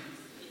them.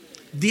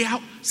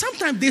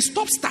 Sometimes they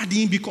stop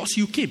studying because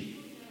you came.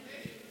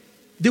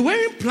 They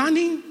weren't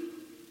planning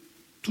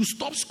to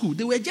stop school.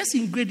 They were just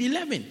in grade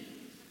 11.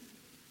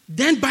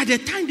 Then by the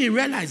time they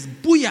realized,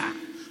 booyah,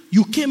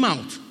 you came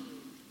out.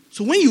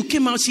 So when you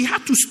came out, she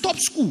had to stop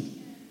school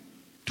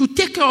to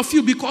take care of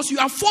you because you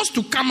are forced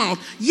to come out,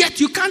 yet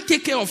you can't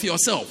take care of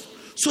yourself.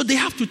 So they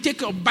have to take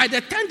care of. By the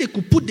time they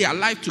could put their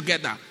life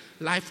together,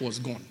 life was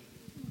gone.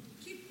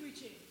 Keep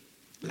preaching.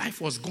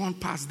 Life was gone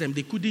past them.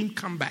 They couldn't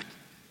come back.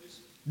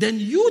 Then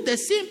you, the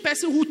same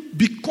person who,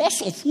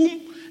 because of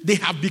whom they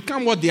have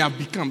become what they have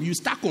become, you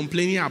start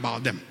complaining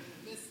about them.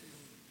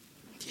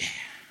 Yeah.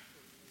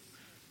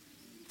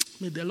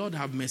 May the Lord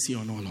have mercy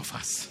on all of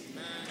us.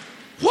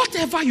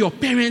 Whatever your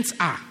parents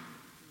are,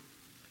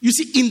 you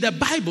see, in the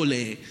Bible,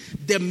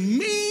 the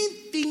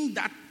main thing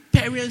that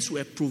parents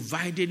were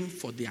providing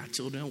for their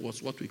children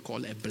was what we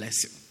call a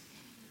blessing.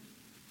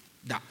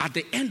 That at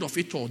the end of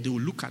it all, they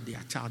will look at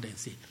their child and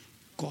say,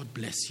 God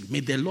bless you.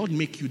 May the Lord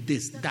make you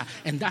this, that.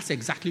 And that's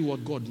exactly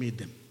what God made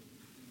them.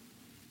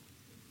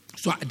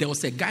 So there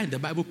was a guy in the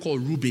Bible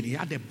called Reuben. He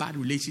had a bad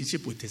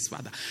relationship with his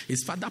father.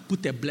 His father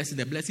put a blessing.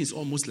 The blessing is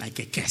almost like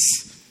a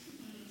curse.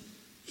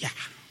 Yeah,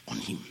 on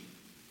him.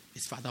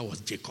 His father was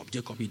Jacob.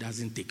 Jacob, he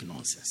doesn't take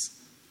nonsense.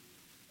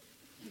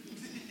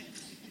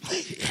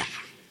 Yeah.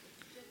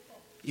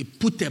 He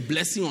put a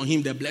blessing on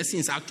him. The blessing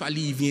is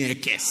actually even a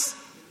curse.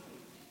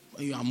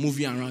 When you are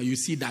moving around, you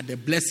see that the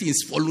blessing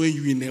is following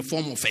you in the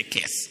form of a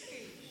curse.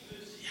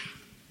 Yeah.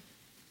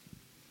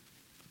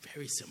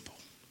 Very simple.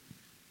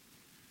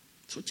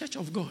 So, Church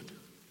of God,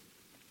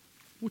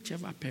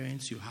 whichever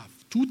parents you have,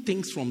 2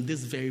 things from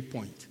this very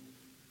point.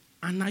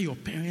 Honor your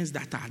parents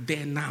that are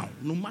there now,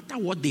 no matter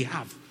what they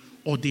have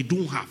or they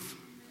don't have.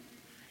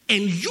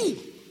 And you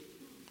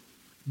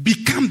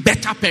become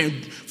better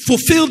parents.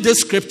 Fulfill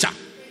this scripture.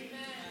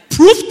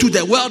 Prove to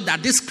the world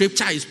that this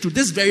scripture is to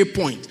this very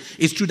point.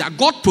 It's true that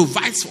God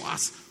provides for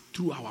us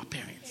through our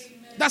parents.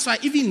 Amen. That's why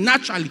even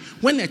naturally,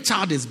 when a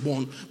child is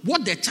born,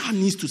 what the child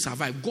needs to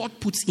survive, God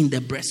puts in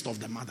the breast of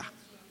the mother.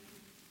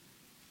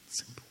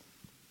 Simple.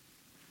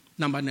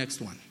 Next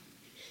one.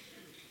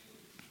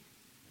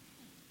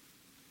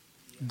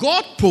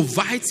 God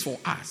provides for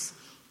us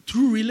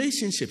through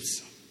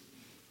relationships.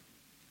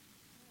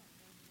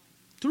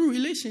 Through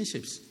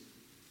relationships.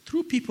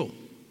 Through people.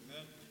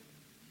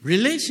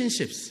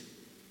 Relationships.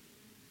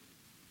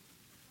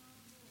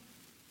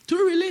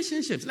 Through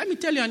relationships. Let me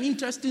tell you an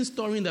interesting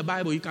story in the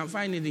Bible. You can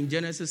find it in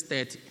Genesis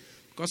 30.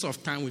 Because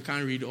of time, we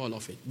can't read all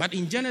of it. But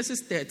in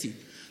Genesis 30,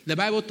 the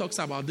Bible talks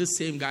about this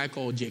same guy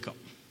called Jacob.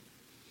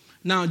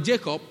 Now,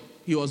 Jacob,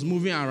 he was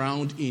moving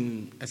around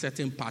in a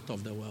certain part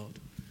of the world.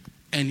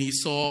 And he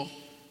saw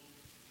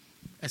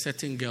a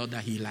certain girl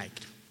that he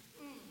liked.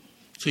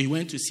 So he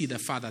went to see the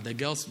father. The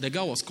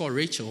girl was called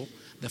Rachel.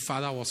 The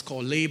father was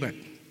called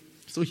Laban.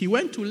 So he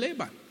went to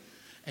Laban.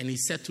 And he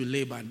said to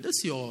Laban,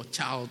 this your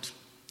child,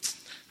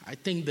 I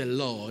think the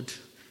Lord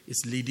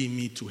is leading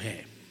me to her.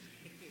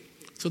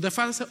 So the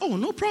father said, oh,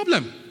 no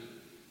problem.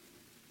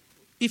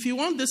 If you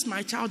want this,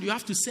 my child, you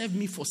have to serve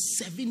me for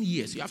 7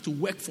 years. You have to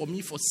work for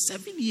me for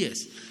 7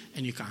 years,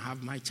 and you can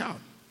have my child.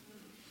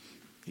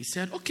 He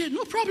said, okay,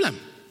 no problem.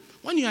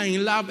 When you are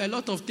in love, a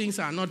lot of things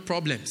are not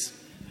problems.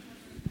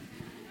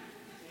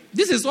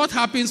 This is what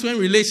happens when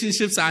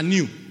relationships are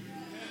new.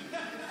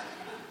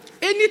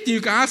 Anything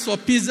you can ask for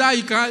pizza,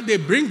 they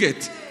bring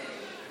it.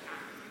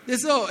 They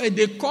say, oh,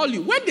 they call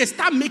you. When they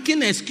start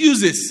making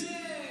excuses,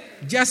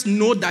 just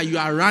know that you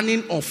are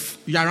running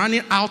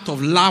out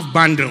of love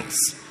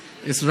bundles.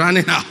 It's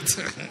running out.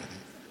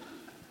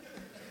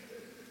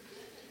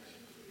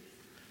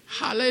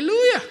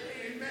 Hallelujah.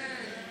 Amen.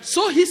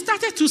 So he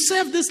started to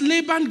serve this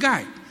Laban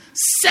guy.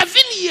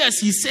 7 years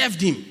he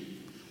served him.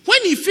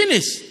 When he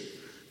finished,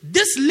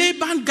 this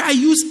Laban guy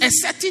used a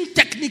certain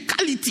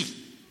technicality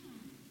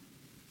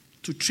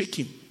to trick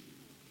him.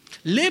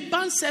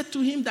 Laban said to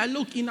him that,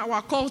 look, in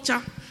our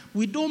culture,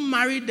 we don't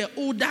marry the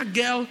older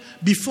girl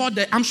before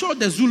I'm sure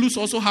the Zulus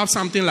also have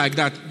something like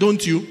that,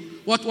 don't you?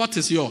 What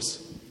is yours?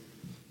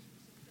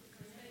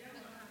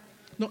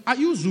 No, are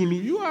you Zulu?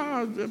 You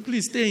are,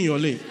 please stay in your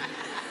lane.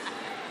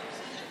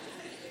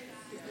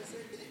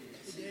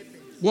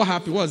 What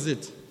happened? What is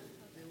it?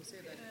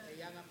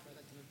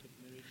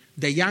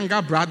 The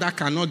younger brother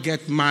cannot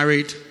get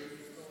married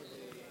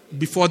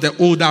before the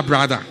older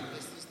brother.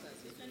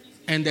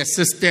 And the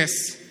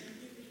sisters.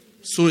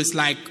 So it's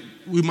like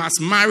we must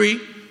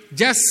marry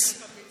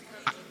just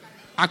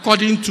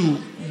according to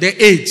the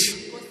age.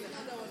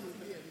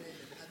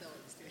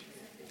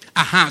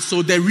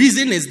 So the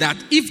reason is that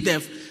if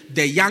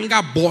the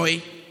younger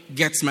boy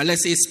gets married,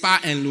 let's say Spa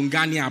and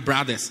Lungani are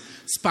brothers.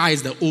 Spa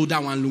is the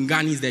older one,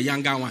 Lungani is the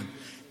younger one.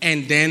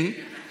 And then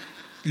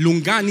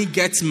Lungani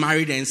gets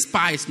married and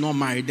Spa is not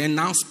married. Then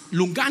now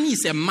Lungani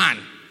is a man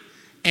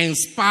and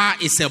Spa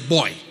is a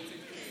boy,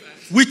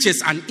 which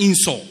is an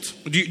insult.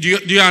 Do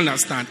you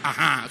understand?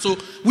 So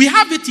we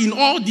have it in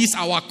all these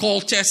our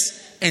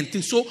cultures and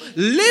things. So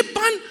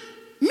Laban,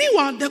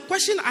 meanwhile, the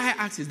question I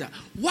ask is that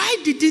why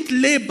didn't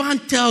Laban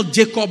tell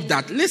Jacob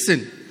that,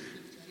 listen,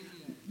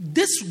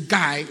 this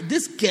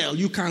girl,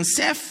 you can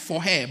serve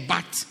for her,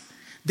 but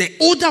the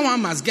older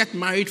one must get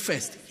married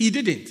first? He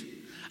didn't.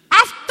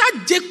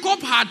 After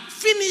Jacob had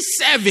finished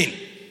serving,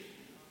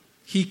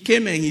 he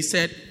came and he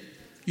said,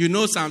 you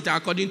know something,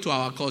 according to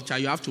our culture,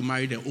 you have to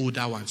marry the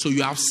older one. So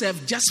you have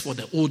served just for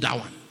the older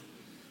one.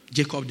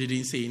 Jacob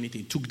didn't say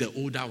anything, took the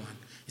older one.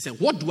 He said,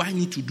 what do I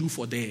need to do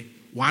for the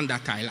one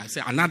that I like? I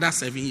said, another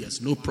 7 years,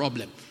 no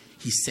problem.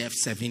 He served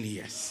 7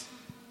 years.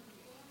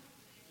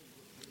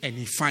 And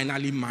he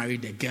finally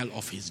married the girl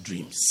of his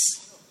dreams.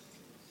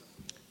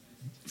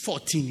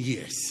 14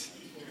 years.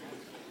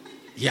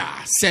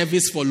 Yeah,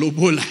 service for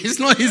Lobola. It's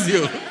not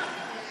easy.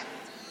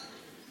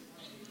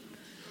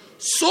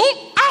 So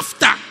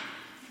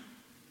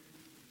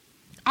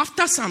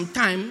after some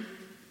time,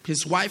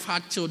 his wife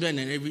had children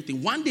and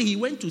everything. One day he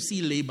went to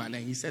see Laban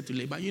and he said to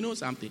Laban, you know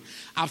something?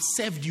 I've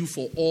served you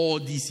for all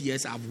these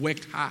years. I've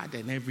worked hard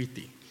and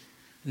everything.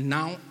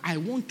 Now I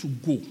want to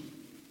go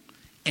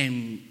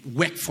and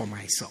work for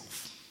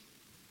myself.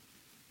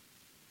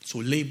 So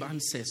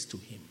Laban says to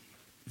him,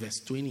 verse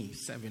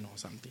 27 or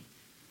something.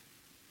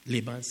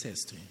 Laban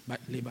says to him, but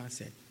Laban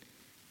said,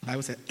 the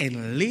Bible said,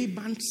 and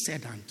Laban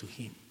said unto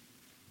him,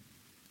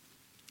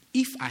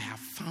 if I have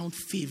found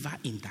favor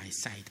in thy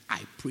sight, I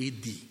pray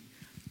thee,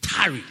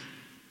 tarry.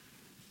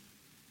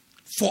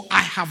 For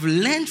I have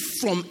learned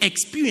from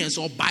experience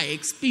or by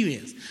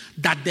experience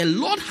that the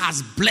Lord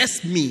has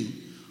blessed me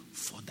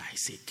for thy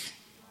sake.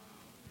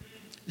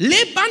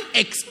 Laban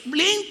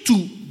explained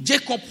to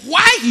Jacob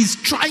why he's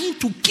trying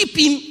to keep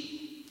him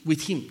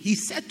with him. He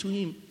said to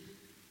him,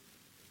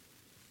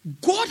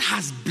 God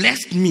has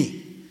blessed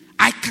me.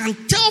 I can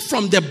tell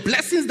from the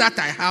blessings that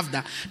I have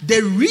that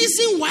the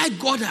reason why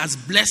God has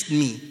blessed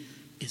me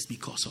is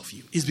because of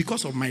you. It's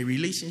because of my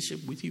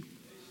relationship with you.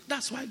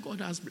 That's why God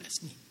has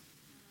blessed me.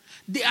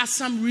 There are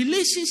some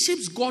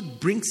relationships God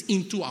brings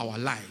into our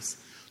lives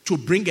to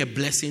bring a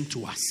blessing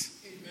to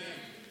us. Amen.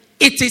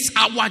 It is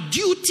our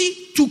duty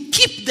to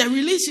keep the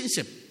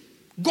relationship.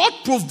 God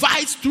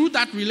provides through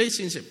that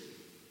relationship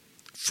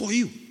for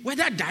you,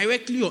 whether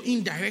directly or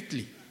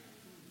indirectly.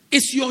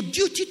 It's your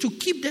duty to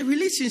keep the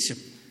relationship.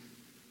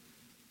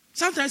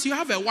 Sometimes you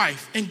have a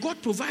wife and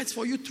God provides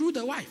for you through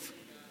the wife.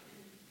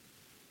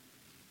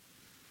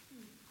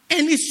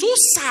 And it's so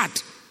sad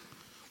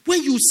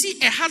when you see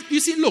a husband.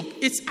 You see, look,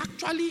 it's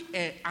actually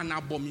an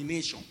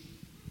abomination,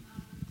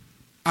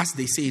 as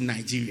they say in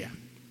Nigeria,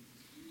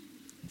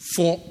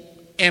 for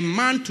a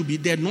man to be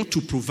there not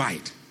to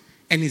provide,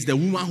 and it's the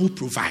woman who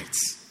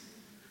provides.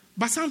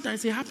 But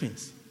sometimes it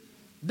happens.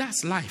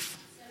 That's life.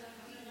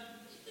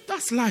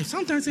 That's life.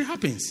 Sometimes it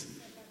happens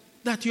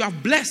that you are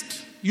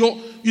blessed.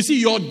 You see,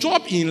 your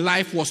job in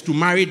life was to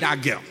marry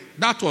that girl.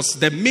 That was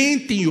the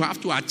main thing you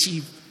have to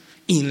achieve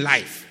in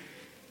life.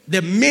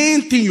 The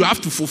main thing you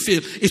have to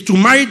fulfill is to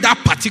marry that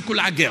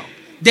particular girl.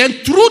 Then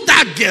through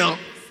that girl,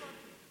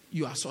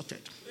 you are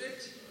sorted.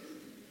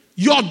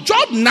 Your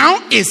job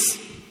now is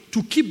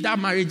to keep that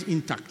marriage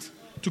intact,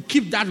 to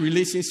keep that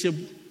relationship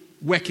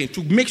working,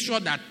 to make sure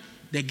that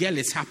the girl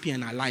is happy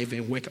and alive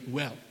and work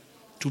well,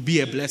 to be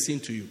a blessing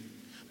to you.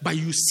 But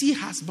you see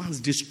husbands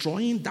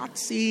destroying that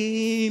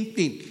same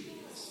thing.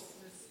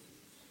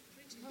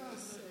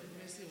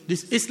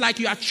 It's like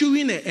you are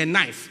chewing a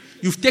knife.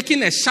 You've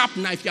taken a sharp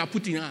knife, you are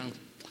putting it on.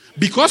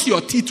 Because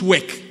your teeth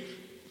work.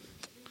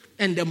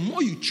 And the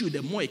more you chew,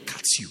 the more it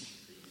cuts you.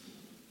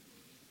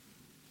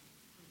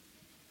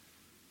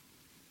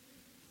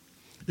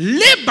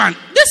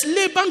 This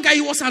Laban guy,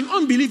 he was an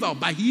unbeliever,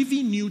 but he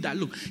even knew that,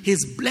 look,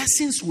 his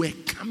blessings were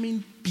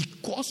coming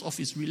because of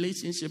his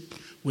relationship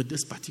with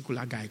this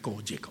particular guy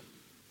called Jacob.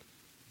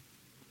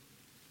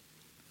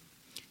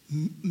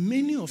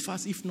 Many of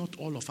us, if not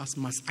all of us,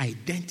 must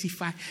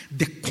identify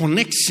the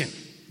connection,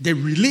 the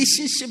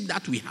relationship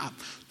that we have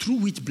through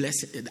which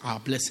our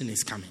blessing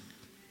is coming.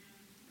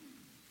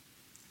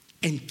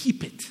 And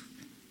keep it.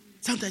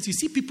 Sometimes you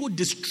see people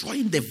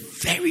destroying the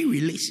very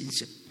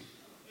relationship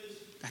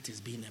that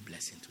is being a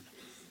blessing to them.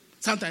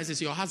 Sometimes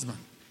it's your husband.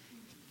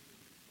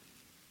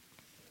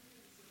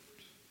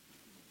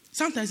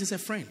 Sometimes it's a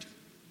friend.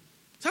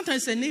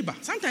 Sometimes it's a neighbor.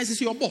 Sometimes it's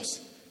your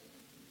boss.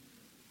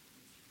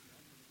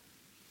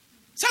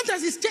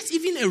 Sometimes it's just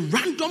even a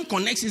random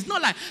connection. It's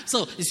not like,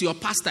 so it's your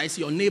pastor, it's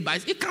your neighbor.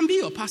 It can be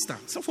your pastor.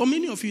 So for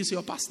many of you, it's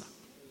your pastor.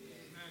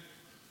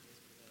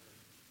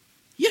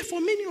 Yeah, for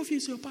many of you,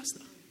 it's your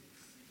pastor.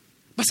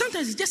 But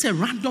sometimes it's just a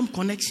random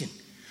connection.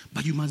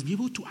 But you must be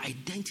able to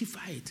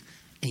identify it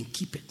and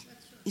keep it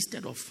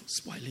instead of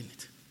spoiling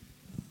it.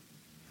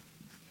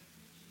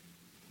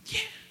 Yeah.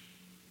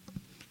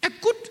 A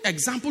good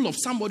example of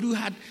somebody who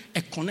had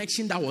a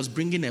connection that was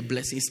bringing a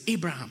blessing is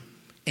Abraham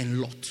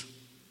and Lot.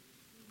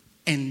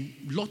 And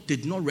Lot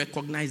did not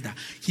recognize that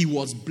he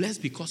was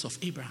blessed because of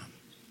Abraham.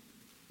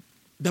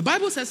 The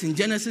Bible says in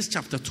Genesis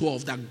chapter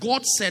 12 that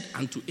God said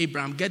unto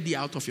Abraham, get thee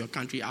out of your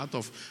country, out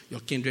of your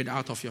kindred,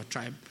 out of your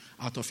tribe,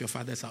 out of your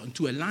father's house,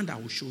 into a land I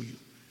will show you.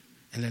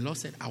 And the Lord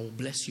said, I will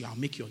bless you, I'll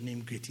make your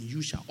name great, and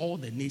you shall all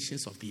the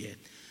nations of the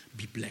earth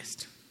be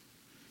blessed.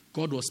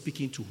 God was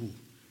speaking to who?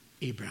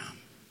 Abraham.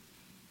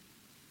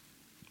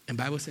 And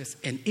the Bible says,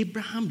 and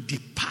Abraham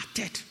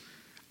departed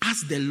as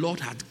the Lord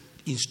had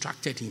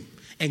instructed him.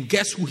 And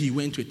guess who he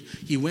went with?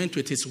 He went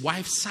with his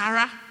wife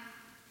Sarah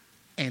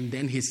and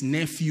then his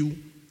nephew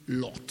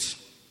Lot.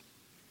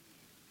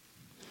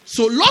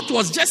 So Lot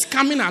was just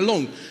coming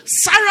along.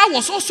 Sarah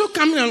was also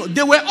coming along.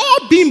 They were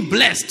all being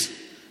blessed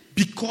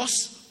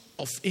because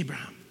of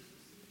Abraham.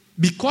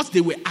 Because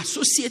they were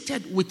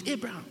associated with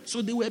Abraham.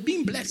 So they were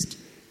being blessed.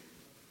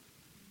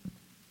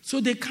 So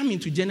they come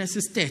into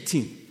Genesis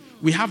 13.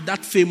 We have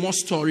that famous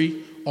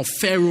story of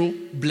Pharaoh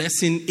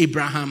blessing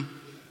Abraham.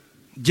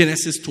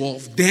 Genesis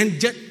 12. Then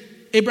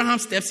Abraham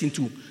steps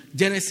into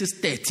Genesis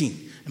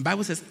 13. And the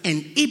Bible says,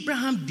 and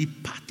Abraham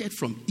departed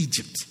from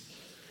Egypt.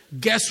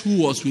 Guess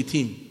who was with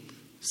him?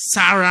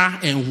 Sarah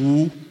and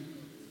who?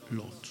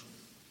 Lot.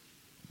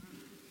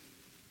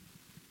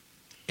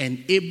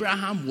 And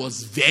Abraham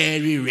was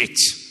very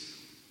rich.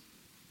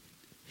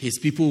 His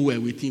people who were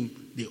with him,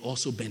 they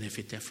also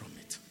benefited from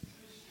it.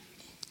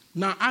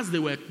 Now, as they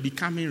were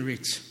becoming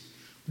rich,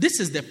 this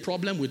is the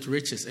problem with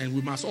riches, and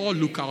we must all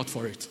look out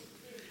for it.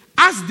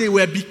 As they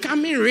were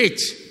becoming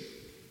rich,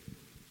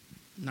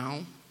 now,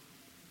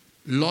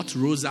 Lot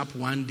rose up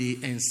one day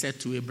and said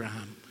to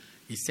Abraham,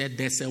 he said,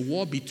 there's a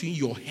war between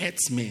your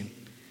herdsmen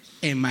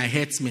and my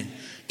herdsmen.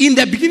 In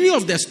the beginning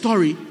of the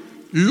story,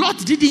 Lot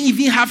didn't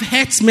even have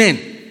herdsmen.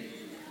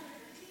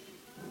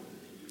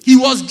 He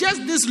was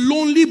just this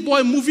lonely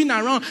boy moving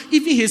around.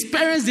 Even his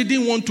parents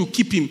didn't want to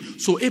keep him.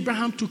 So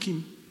Abraham took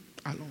him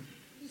along.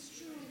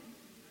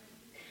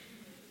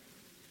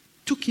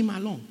 Took him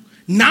along.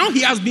 Now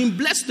he has been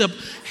blessed up.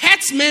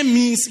 Herdsman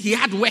means he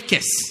had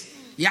workers.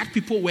 He had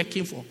people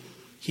working for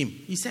him.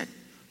 He said,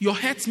 your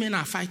herdsmen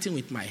are fighting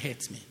with my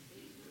herdsmen.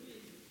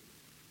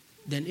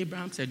 Then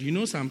Abraham said, you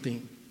know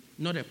something?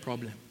 Not a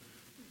problem.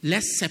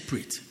 Let's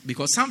separate.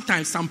 Because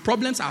sometimes some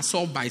problems are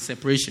solved by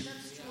separation.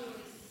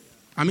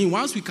 I mean,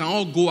 once we can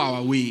all go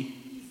our way,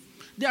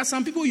 there are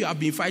some people you have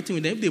been fighting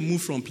with them. If they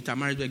move from Peter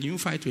Marisburg, you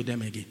fight with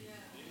them again.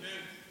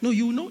 No,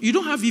 you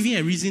don't have even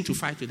a reason to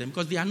fight with them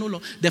because they are no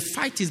longer. The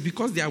fight is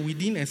because they are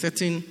within a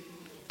certain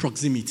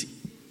proximity.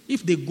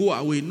 If they go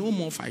away, no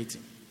more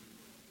fighting.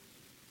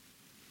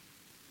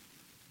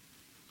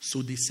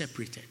 So they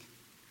separated.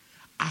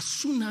 As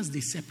soon as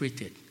they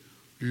separated,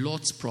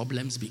 Lot's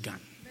problems began.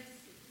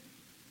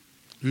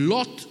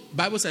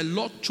 Bible said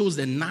Lot chose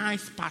the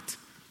ninth part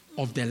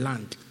of the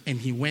land and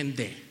he went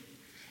there.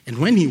 And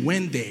when he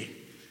went there,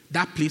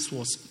 that place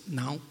was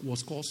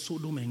called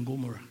Sodom and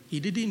Gomorrah.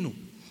 He didn't know.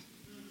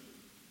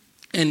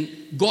 And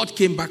God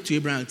came back to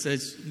Abraham and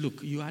says,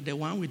 look, you are the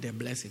one with the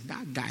blessing.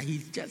 That guy,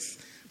 he's just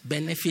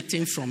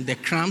benefiting from the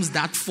crumbs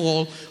that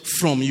fall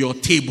from your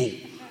table.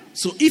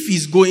 So if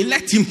he's going,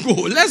 let him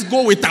go. Let's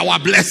go with our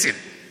blessing.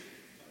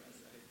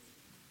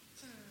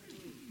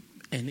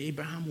 And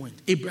Abraham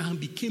went. Abraham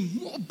became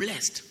more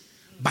blessed.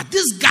 But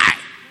this guy,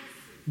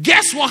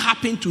 guess what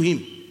happened to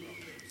him?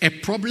 A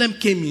problem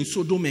came in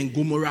Sodom and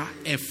Gomorrah.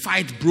 A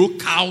fight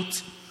broke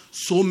out.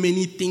 So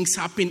many things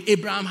happened.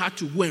 Abraham had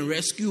to go and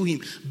rescue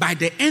him. By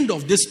the end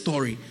of this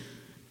story,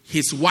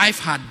 his wife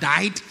had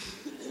died.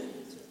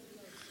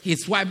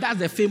 His wife, that's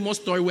the famous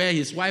story where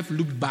his wife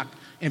looked back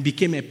and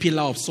became a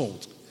pillar of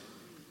salt.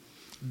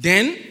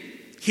 Then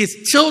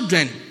his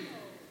children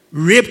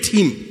raped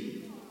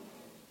him.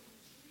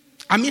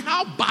 I mean,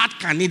 how bad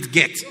can it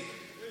get?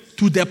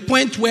 To the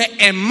point where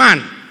a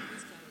man,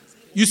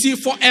 you see,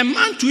 for a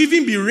man to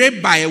even be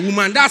raped by a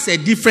woman, that's a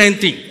different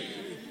thing.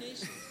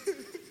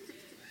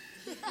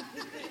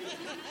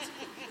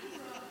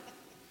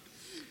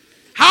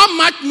 How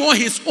much more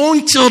his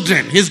own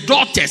children, his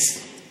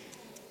daughters.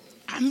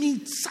 I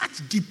mean,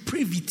 such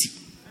depravity.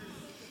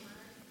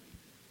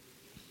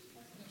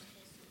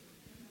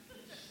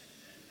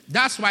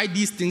 That's why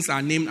these things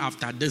are named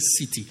after this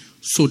city,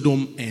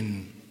 Sodom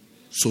and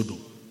Sodom.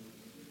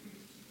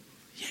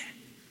 Yeah.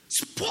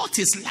 Spoiled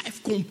his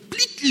life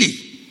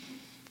completely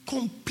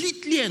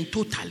and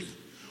totally.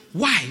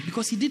 Why?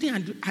 Because he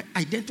didn't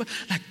identify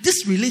like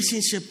this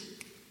relationship.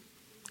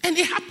 And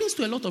it happens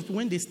to a lot of people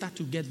when they start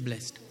to get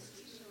blessed.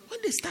 When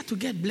they start to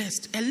get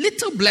blessed, a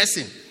little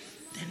blessing,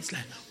 then it's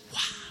like, wow.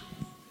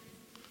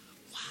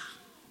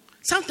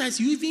 Sometimes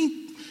you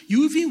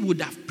even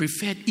would have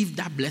preferred if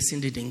that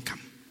blessing didn't come.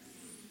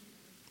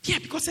 Yeah,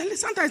 because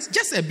sometimes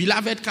just a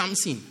beloved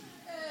comes in.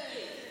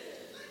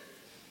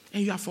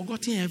 And you have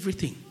forgotten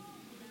everything.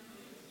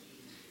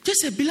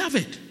 Just a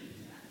beloved.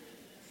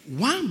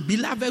 One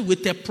beloved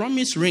with a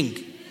promise ring.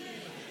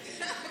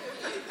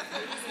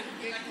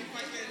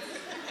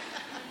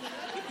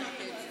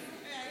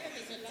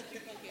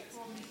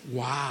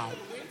 Wow.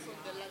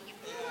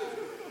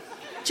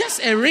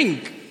 Just a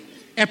ring.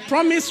 A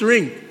promise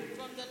ring.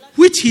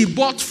 Which he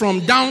bought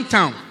from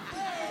downtown.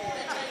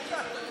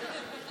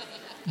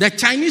 The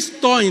Chinese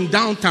store in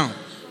downtown.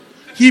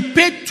 He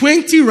paid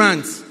 20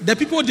 rands. The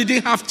people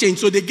didn't have change,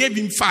 so they gave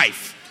him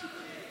 5.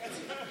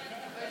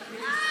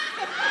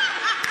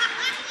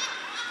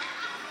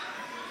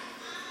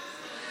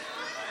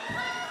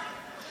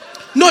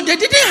 No, they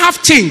didn't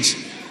have change.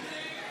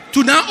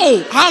 To now,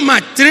 how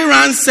much? 3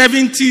 rands,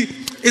 70.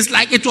 It's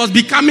like it was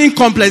becoming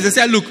complex. They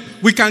said, look,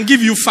 we can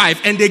give you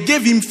 5. And they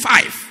gave him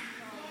 5.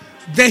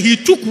 Then he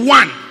took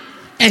 1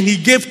 and he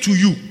gave to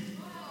you.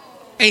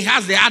 And he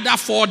has the other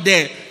 4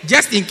 there.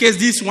 Just in case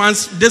this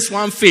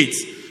one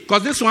fades.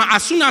 Because this one,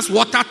 as soon as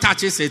water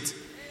touches it,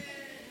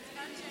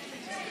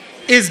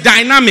 it's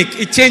dynamic.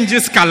 It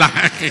changes color.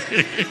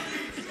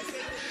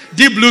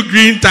 Deep blue,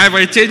 green type,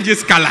 it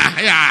changes color.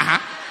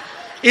 Yeah.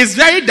 It's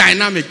very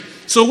dynamic.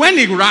 So when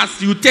it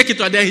rusts, you take it,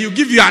 or then he'll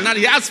give you another.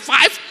 He has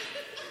 5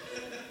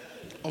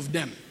 of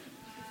them.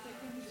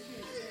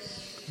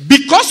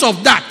 Because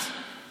of that,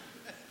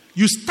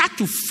 you start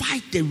to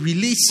fight the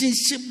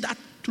relationship that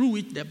through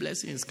which the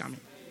blessing is coming.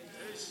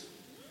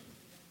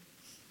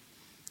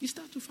 You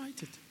start to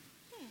fight it.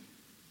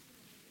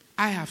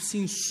 I have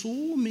seen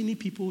so many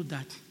people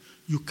that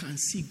you can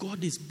see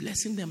God is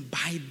blessing them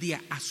by their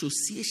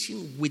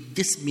association with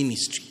this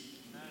ministry.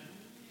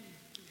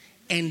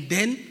 And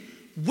then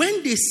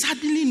when they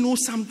suddenly know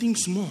something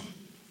small,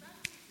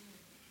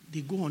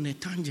 they go on a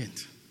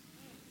tangent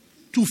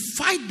to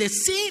fight the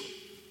same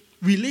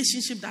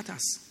relationship that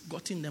has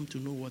gotten them to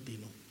know what they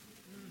know.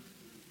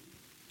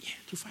 Yeah,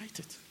 to fight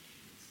it.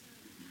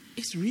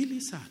 It's really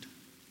sad.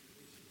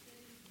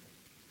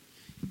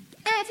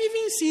 I've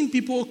even seen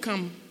people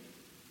come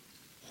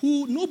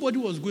who nobody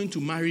was going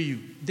to marry you.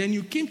 Then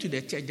you came to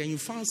the church, then you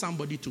found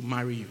somebody to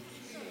marry you.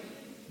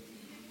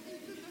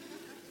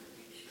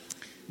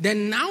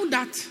 Then now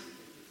that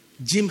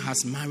Jim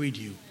has married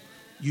you,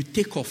 you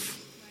take off.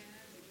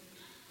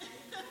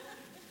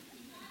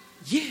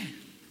 Yeah.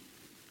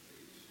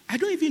 I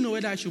don't even know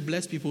whether I should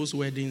bless people's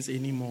weddings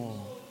anymore.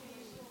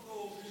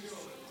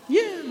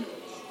 Yeah.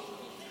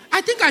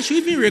 I think I should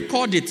even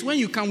record it. When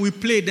you come, we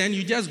play, then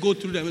you just go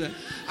through them.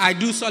 I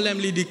do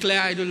solemnly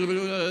declare,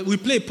 we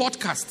play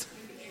podcast.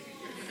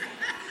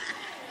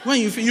 When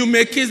you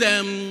make it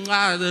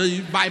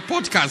by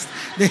podcast,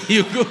 then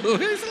you go.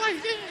 It's like,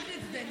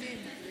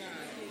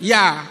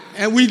 yeah,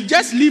 and we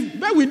just leave,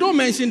 but we don't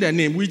mention the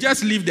name. We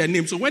just leave the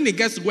name. So when it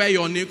gets where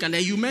your name can,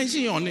 then you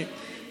mention your name.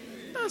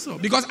 That's all.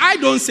 Because I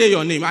don't say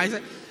your name. I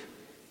say,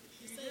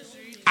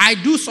 I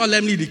do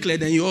solemnly declare.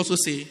 Then you also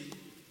say,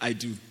 I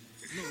do. No,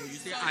 you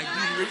say, I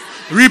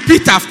do.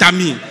 Repeat after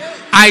me.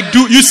 I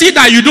do. You see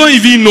that you don't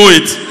even know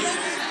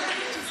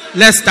it.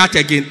 Let's start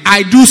again.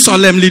 I do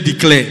solemnly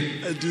declare.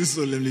 I do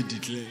solemnly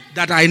declare.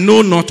 That I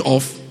know not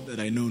of. That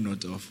I know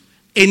not of.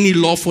 Any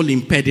lawful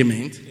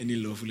impediment. Any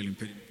lawful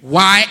impediment.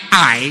 Why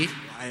I.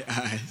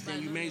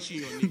 Then you mention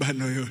your name. But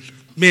no,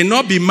 may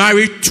not be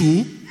married to. May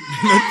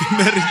not be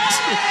married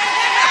to.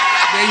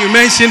 Then you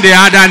mention the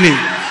other name.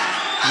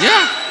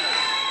 Yeah.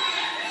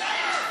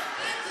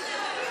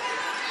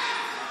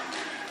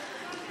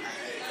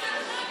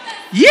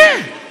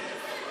 Yeah.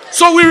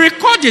 So we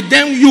record it,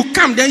 then you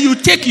come, then you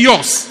take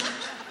yours.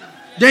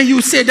 Then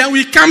you say, then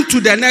we come to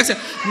the next.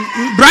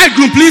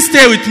 Bridegroom, please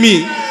stay with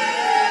me.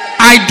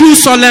 I do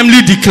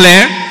solemnly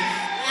declare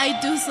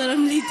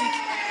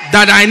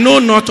that I know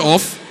not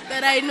of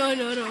that I know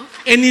not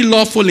of any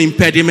lawful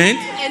impediment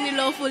any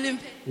lawful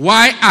impediment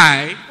while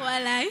I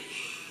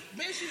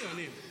mention your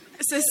name.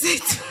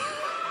 Cecet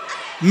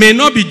may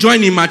not be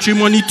joined in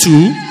matrimony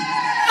too.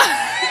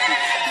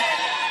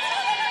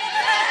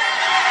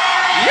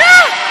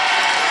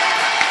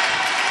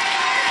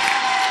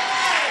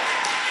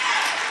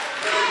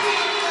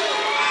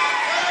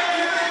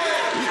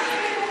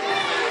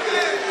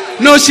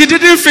 No, she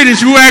didn't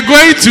finish. We were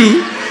going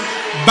to,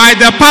 by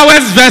the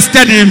powers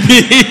vested in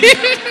me,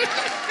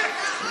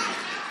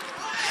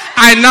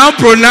 I now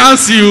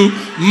pronounce you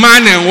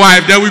man and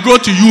wife. Then we go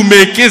to you,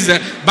 may kiss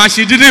her. But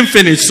she didn't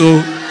finish, so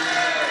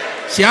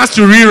she has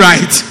to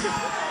rewrite.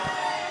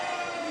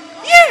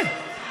 Yeah.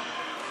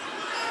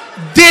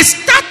 They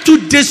start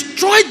to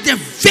destroy the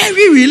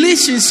very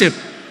relationship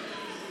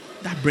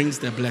that brings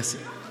the blessing.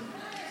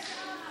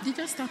 They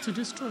just start to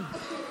destroy.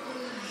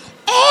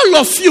 All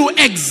of you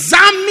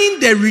examine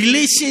the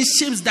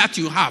relationships that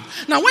you have.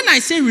 Now, when I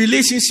say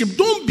relationship,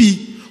 don't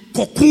be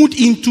cocooned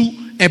into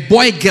a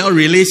boy-girl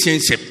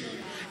relationship.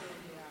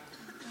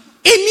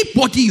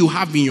 Anybody you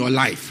have in your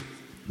life,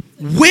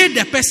 weigh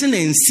the person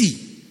and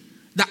see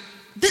that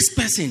this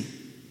person,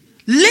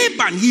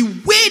 Laban, he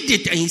weighed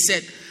it and he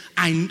said,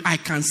 I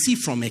can see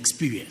from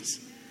experience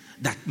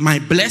that my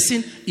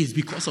blessing is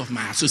because of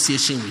my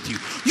association with you.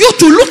 You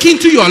to look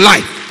into your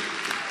life.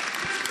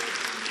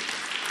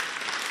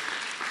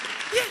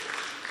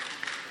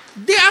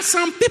 There are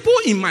some people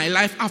in my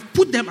life, I've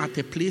put them at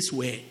a place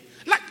where,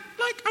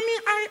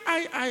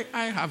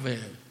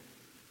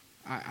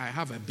 I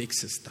have a big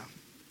sister.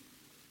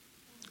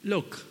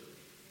 Look,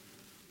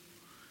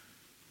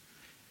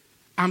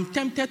 I'm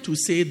tempted to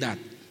say that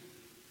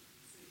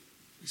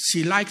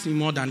she likes me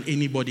more than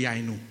anybody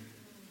I know.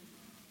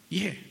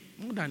 Yeah,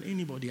 more than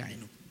anybody I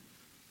know.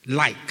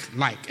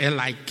 Like,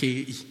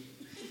 L-I-K-E.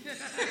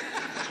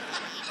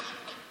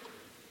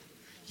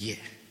 Yeah.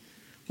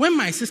 When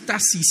my sister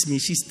sees me,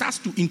 she starts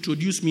to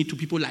introduce me to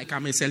people like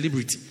I'm a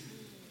celebrity.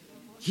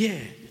 Yeah,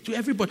 to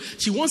everybody.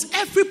 She wants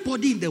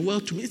everybody in the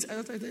world to meet.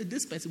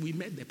 This person, we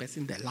met the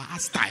person the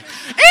last time.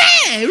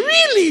 Hey,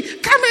 really?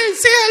 Come and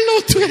say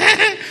hello to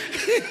her.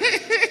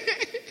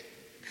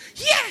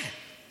 Yeah.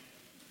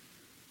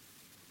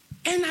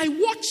 And I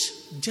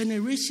watch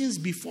generations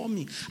before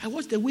me. I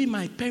watch the way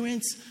my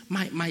parents,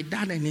 my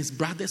dad and his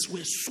brothers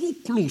were so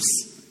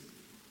close.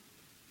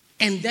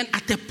 And then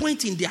at a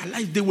point in their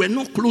life, they were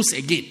not close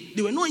again.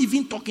 They were not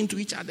even talking to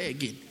each other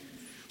again.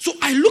 So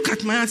I look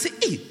at my and say,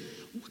 hey,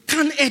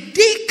 can a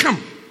day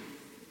come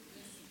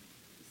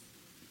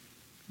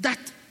that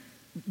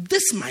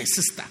this, my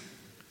sister,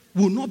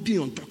 will not be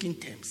on talking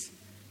terms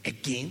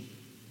again?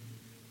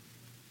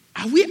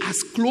 Are we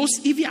as close,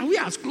 even are we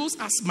as close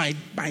as my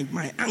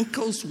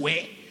uncles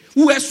were?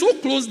 We were so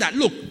close that,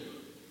 look,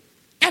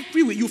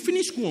 every week, you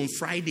finish school on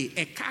Friday,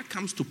 a car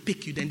comes to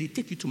pick you, then they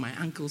take you to my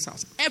uncle's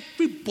house.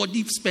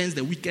 Everybody spends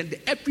the weekend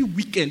there. Every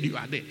weekend you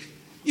are there.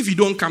 If you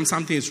don't come,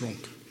 something is wrong.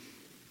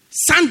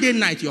 Sunday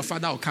night, your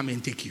father will come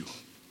and take you.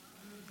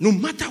 No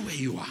matter where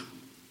you are.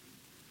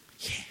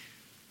 Yeah.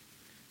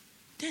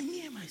 Then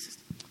me and my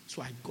sister.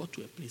 So I got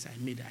to a place I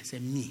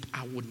said,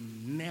 I would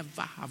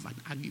never have an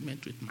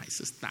argument with my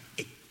sister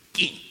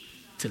again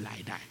till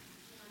I die.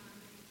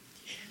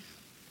 Yeah.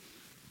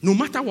 No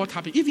matter what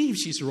happens, even if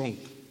she's wrong.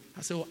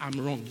 I said, I'm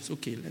wrong. It's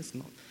okay, let's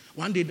not.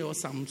 One day there was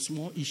some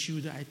small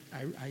issue that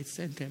I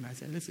said to him, I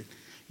said, listen,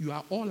 you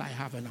are all I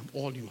have and I'm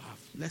all you have.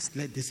 Let's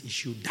let this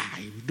issue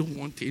die. We don't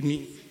want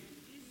any.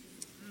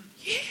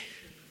 Yeah.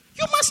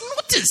 You must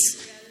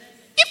notice.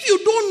 If you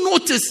don't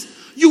notice,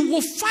 you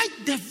will fight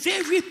the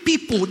very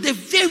people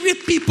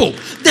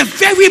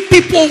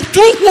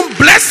through whom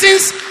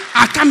blessings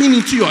are coming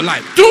into your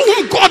life, through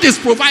whom God is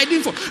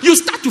providing for. You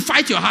start to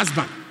fight your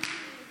husband.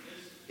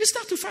 You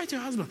start to fight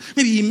your husband.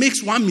 Maybe he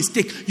makes one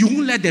mistake. You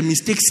won't let the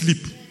mistake slip.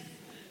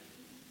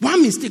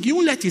 One mistake, you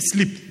won't let it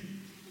slip.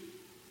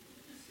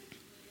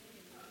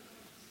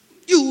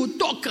 You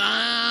talk,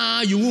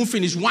 you won't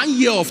finish 1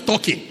 year of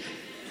talking.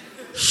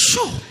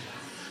 Sure.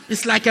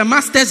 It's like a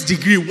master's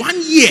degree.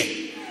 1 year.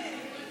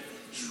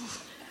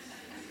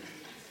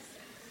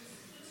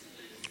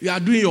 You are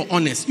doing your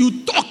honors.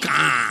 You talk.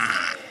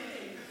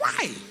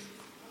 Why?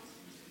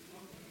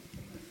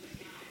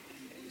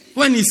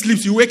 When he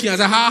sleeps, you wake him and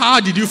say, how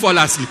did you fall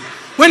asleep?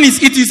 When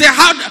he's eating, you say,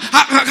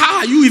 how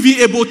are you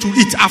even able to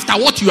eat after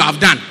what you have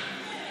done?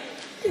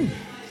 Ooh.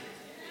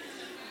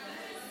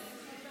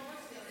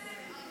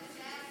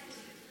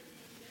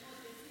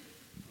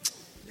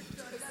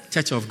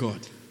 Church of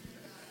God,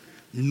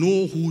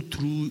 know who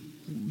through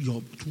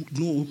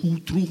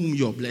whom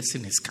your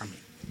blessing is coming.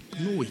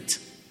 Know it.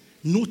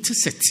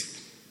 Notice it.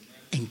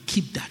 And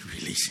keep that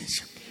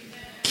relationship.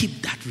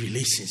 Keep that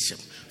relationship.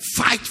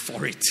 Fight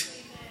for it.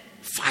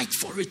 Fight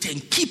for it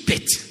and keep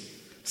it.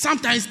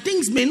 Sometimes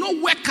things may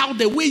not work out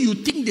the way you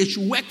think they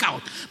should work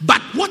out.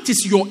 But what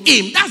is your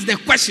aim? That's the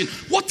question.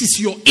 What is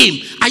your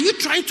aim? Are you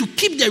trying to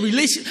keep the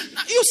relation?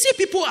 You see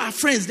people are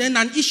friends, then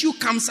an issue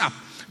comes up.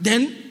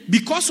 Then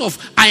because of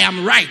I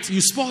am right,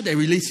 you spoil the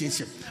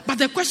relationship. But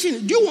the question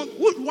is, do you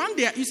want, one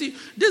day, you see,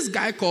 this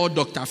guy called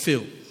Dr.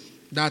 Phil,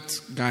 that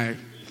guy,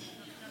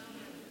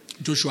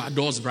 Joshua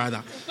Dawes'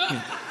 brother.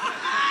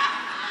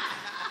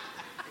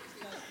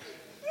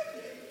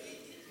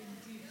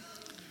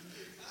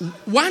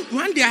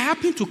 One day I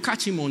happened to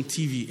catch him on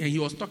TV, and he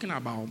was talking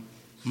about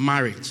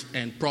marriage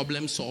and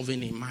problem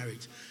solving in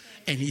marriage.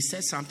 And he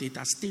said something that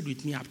has stayed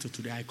with me up to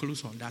today. I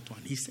close on that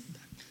one. He said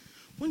that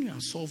when you are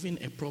solving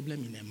a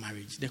problem in a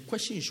marriage, the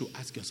question you should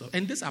ask yourself,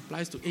 and this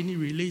applies to any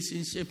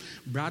relationship,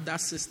 brother,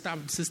 sister,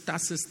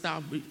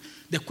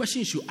 the question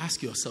you should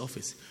ask yourself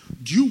is,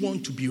 do you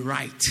want to be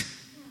right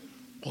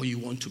or you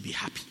want to be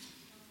happy?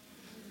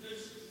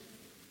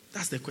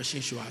 That's the question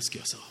you should ask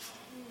yourself.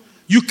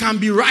 You can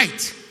be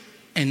right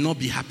and not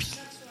be happy.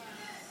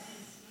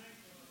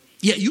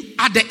 Yeah, you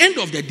at the end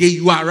of the day,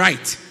 you are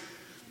right,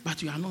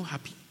 but you are not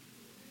happy.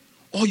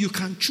 Or you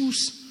can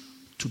choose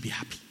to be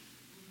happy.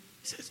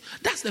 He says,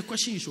 that's the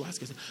question you should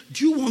ask yourself.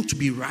 Do you want to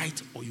be right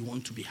or you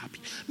want to be happy?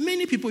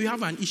 Many people, you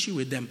have an issue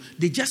with them.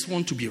 They just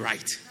want to be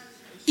right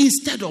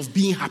instead of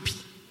being happy.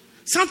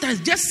 Sometimes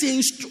just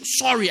saying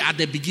sorry at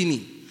the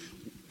beginning,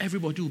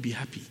 everybody will be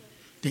happy.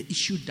 The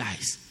issue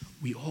dies.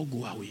 We all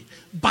go away.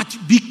 But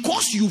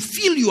because you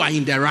feel you are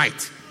in the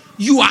right,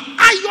 you are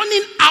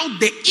ironing out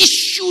the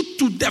issue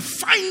to the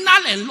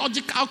final and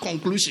logical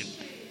conclusion.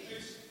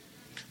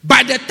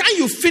 By the time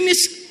you finish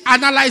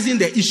analyzing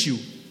the issue,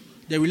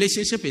 the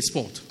relationship is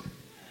spoiled.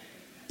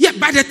 Yeah,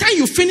 by the time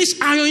you finish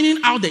ironing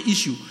out the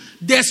issue,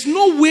 there's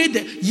no way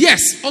that,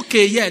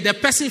 the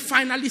person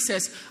finally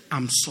says,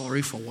 I'm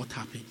sorry for what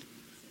happened.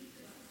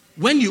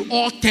 When you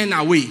all turn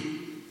away,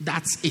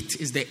 that's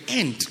it. It's the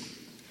end.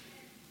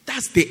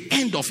 That's the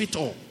end of it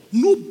all.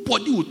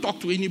 Nobody will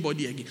talk to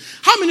anybody again.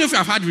 How many of you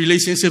have had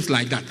relationships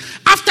like that?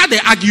 After the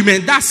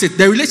argument, that's it.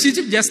 The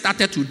relationship just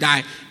started to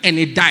die, and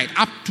it died.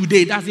 Up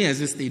today, it doesn't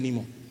exist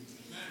anymore.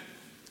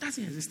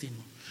 Doesn't exist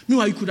anymore.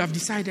 Meanwhile, you could have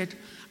decided,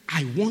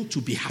 I want to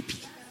be happy.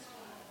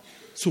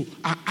 So,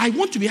 I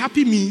want to be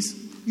happy means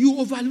you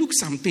overlook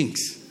some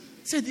things.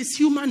 Say, it's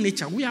human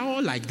nature. We are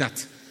all like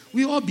that.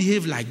 We all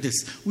behave like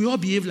this. We all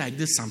behave like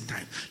this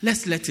sometimes.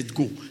 Let's let it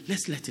go.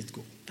 Let's let it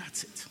go.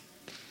 That's it.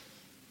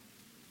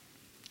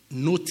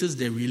 Notice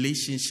the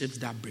relationships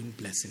that bring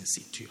blessings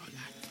into your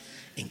life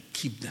and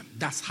keep them.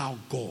 That's how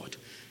God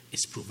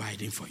is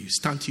providing for you.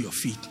 Stand to your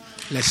feet.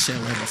 Let's share a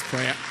word of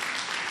prayer.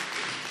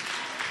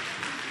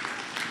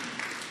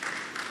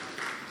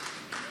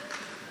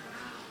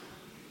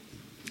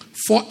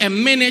 For a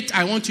minute,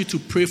 I want you to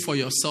pray for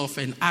yourself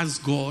and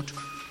ask God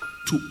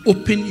to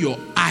open your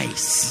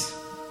eyes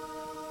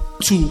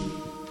to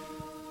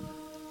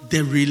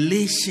the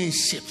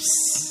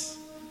relationships,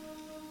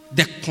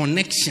 the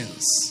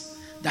connections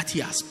that He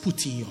has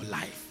put in your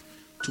life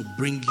to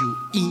bring you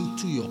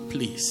into your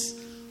place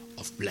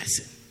of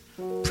blessing.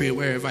 Pray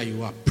wherever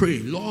you are. Pray,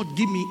 Lord,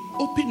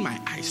 open my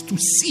eyes to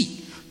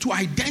see, to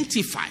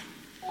identify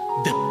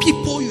the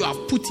people you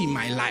have put in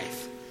my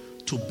life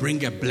to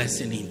bring a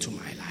blessing into my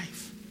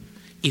life.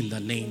 In the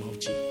name of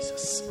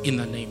Jesus. In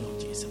the name of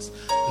Jesus.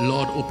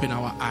 Lord, open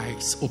our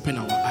eyes. Open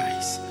our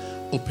eyes.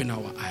 Open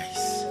our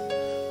eyes.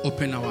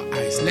 Open our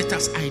eyes. Let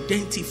us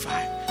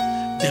identify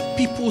the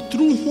people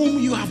through whom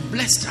you have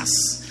blessed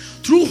us,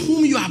 through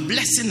whom you are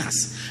blessing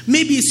us.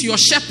 Maybe it's your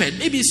shepherd,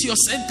 maybe it's your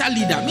center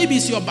leader, maybe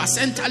it's your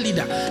center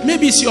leader,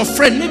 maybe it's your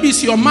friend, maybe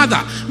it's your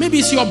mother, maybe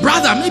it's your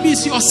brother, maybe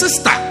it's your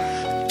sister.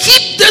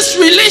 Keep this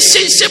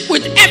relationship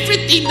with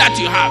everything that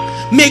you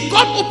have. May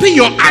God open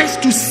your eyes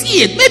to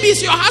see it. Maybe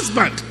it's your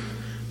husband,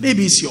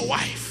 maybe it's your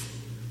wife.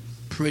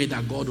 Pray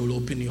that God will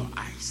open your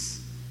eyes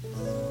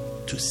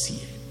to see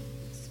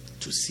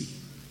it, to see.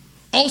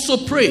 Also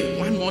pray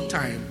one more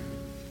time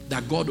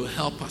that God will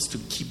help us to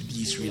keep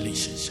these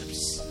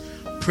relationships.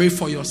 Pray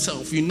for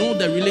yourself. You know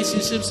the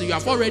relationships you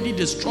have already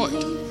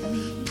destroyed.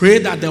 Pray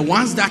that the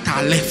ones that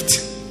are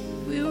left,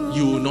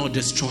 you will not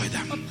destroy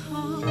them.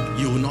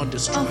 You will not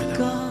destroy them.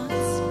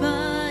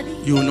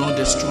 You will not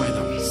destroy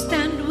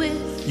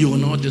them. You will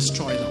not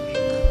destroy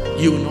them.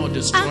 You will not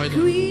destroy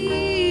them.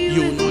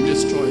 You will not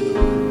destroy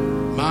them.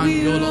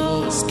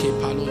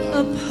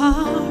 A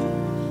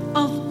part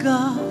of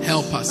God.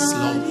 Help us,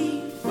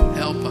 Lord.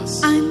 Help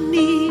us. I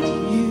need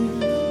you.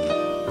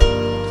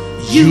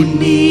 You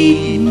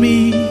need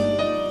me.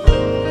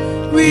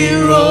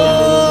 We're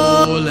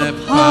all a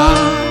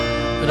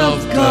part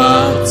of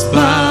God's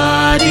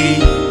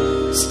body.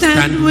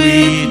 Stand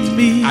with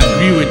me.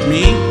 Agree with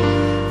me.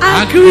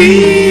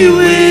 Agree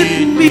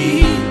with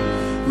me.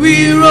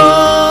 We're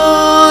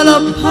all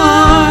a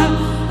part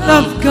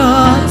of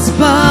God's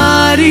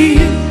body.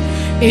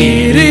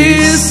 It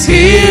is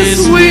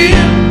His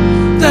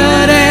will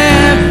that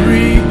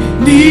every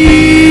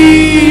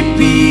need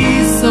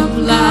be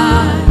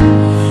supplied.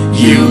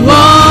 You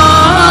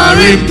are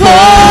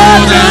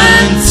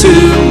important to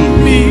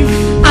me.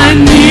 I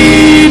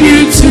need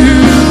you to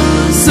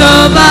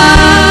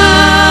survive.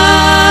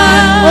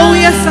 Oh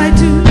yes I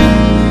do.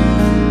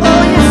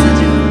 Oh yes I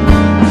do.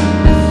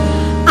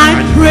 I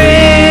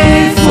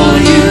pray for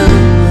you.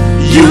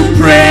 You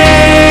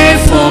pray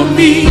for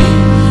me.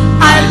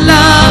 I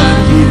love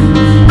you.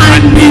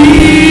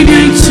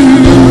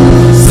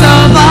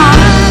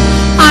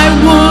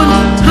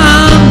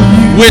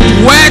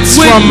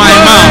 from my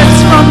mouth.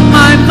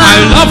 I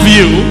love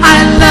you. I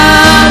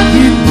love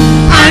you.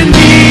 I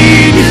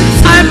need you.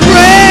 I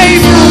pray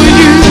for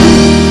you.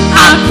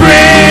 I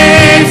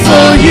pray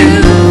for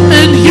you.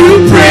 And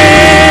you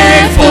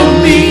pray for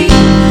me.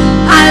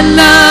 I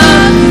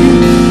love you.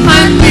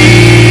 I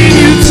need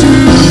you to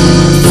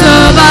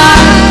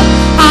survive.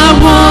 I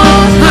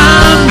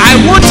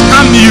won't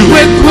harm you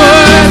with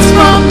words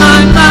from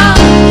my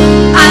mouth.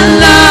 I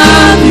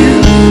love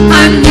you.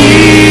 I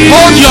need you.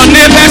 Hold your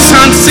neighbor's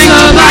hand. Sing.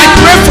 I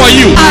pray for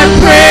you. I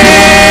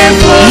pray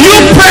for you. You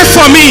pray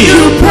for me.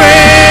 You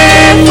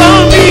pray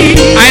for me.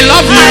 I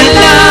love you.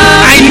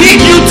 I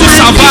need you to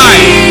survive. I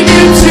need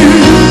you to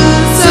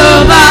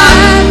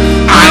survive.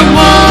 I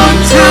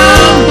won't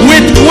harm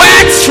with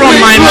words from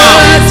my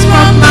mouth.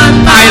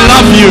 I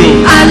love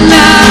you. I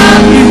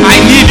love you. I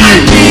need you. I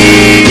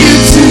need you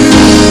to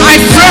I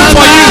pray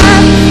for you.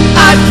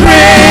 I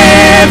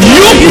pray for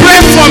You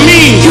pray for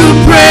me. You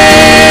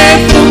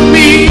pray for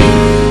me.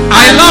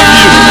 I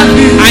love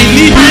you. I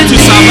need you to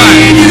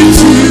survive.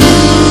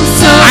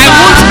 I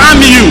won't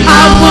harm you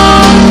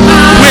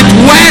with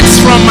words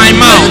from my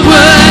mouth.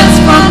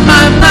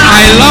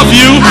 I love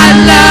you.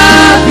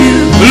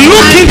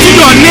 Look into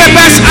your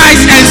neighbor's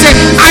eyes and say,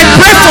 I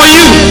pray for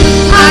you.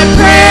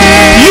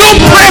 You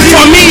pray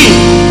for me.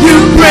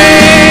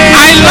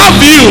 I love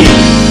you.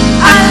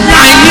 I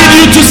need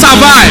you to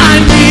survive.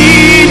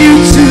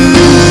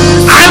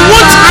 I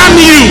won't harm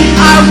you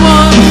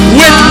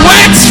with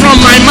words from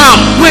my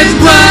mouth.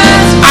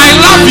 I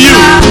love you.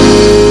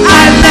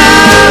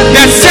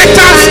 The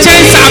Satan's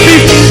chains are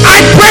big. I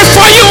pray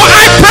for you.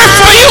 I pray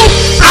for you.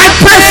 I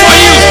pray for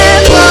you.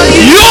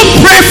 You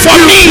pray for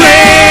me.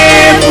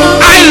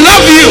 I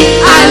love you.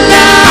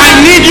 I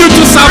need you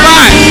to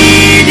survive.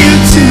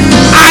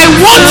 I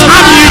won't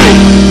harm you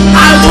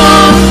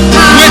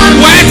with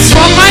words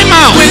from my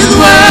mouth.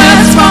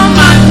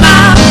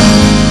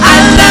 I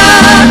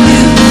love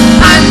you.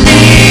 I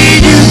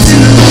need you to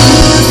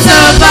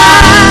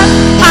survive.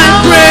 I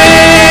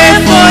pray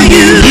for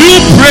you. You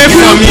pray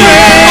for me.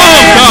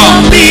 Oh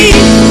God.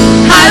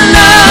 I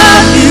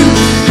love you.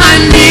 I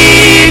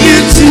need you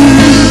to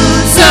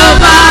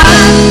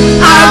survive.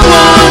 I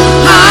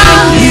won't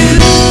harm you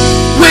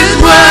with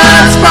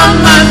words from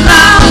my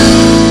mouth.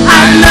 I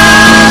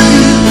love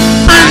you.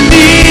 I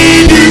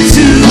need you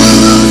to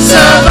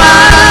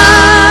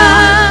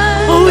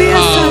survive. Oh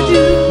yes, I do.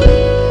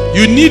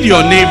 You need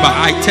your neighbor,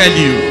 I tell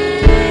you.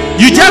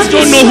 You just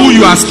don't know who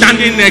you are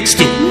standing next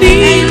to.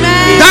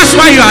 That's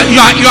why you are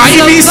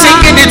even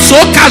singing it so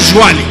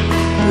casually.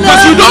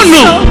 Because you don't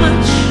know.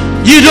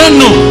 You don't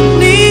know.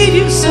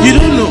 You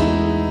don't know.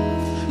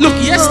 Look,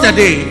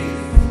 yesterday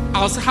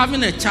I was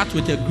having a chat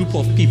with a group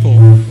of people.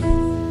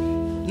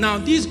 Now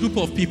this group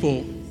of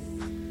people,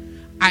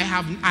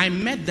 I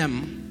met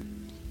them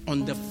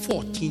on the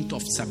 14th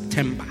of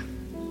September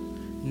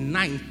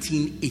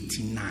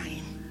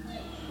 1989.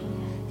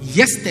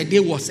 Yesterday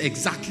was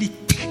exactly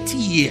 30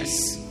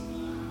 years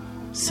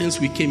since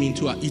we came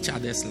into each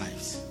other's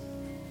lives.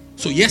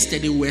 So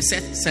yesterday we were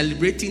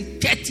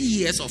celebrating 30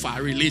 years of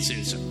our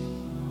relationship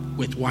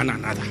with one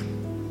another.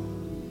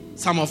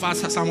 Some of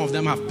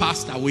them have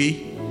passed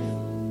away.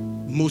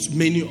 Most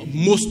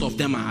of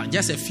them are,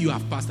 just a few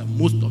have passed away.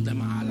 Most of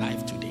them are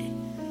alive today.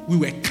 We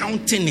were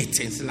counting it.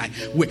 It's like,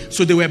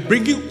 so they were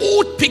bringing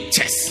old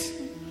pictures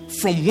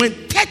from when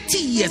 30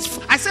 years.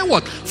 I said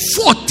what?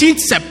 14th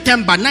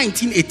September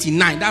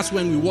 1989. That's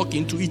when we walk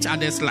into each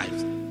other's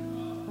lives.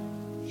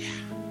 Yeah.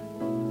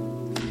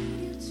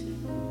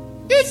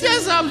 It's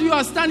just you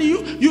are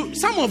standing. You.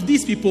 Some of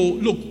these people,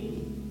 look,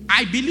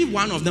 I believe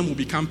one of them will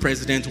become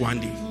president one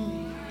day.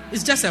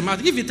 It's just a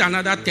matter. Give it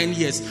another 10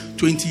 years,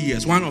 20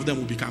 years, one of them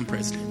will become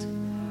president.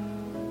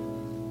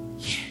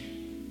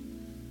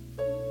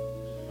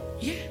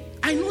 Yeah.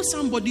 I know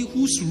somebody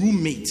whose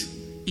roommate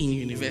in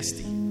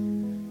university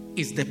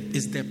is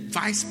the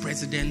vice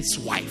president's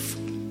wife.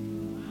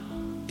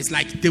 It's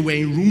like they were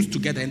in rooms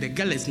together and the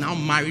girl is now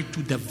married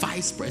to the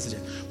vice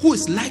president who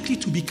is likely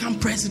to become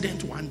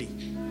president one day.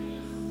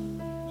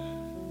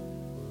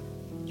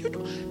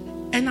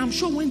 And I'm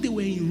sure when they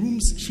were in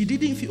rooms, she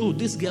didn't feel, oh,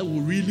 this girl will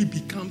really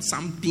become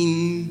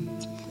something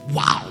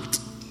wild.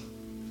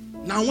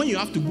 Now when you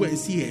have to go and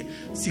see her,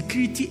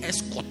 security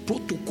escort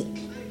protocol,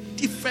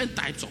 different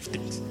types of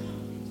things.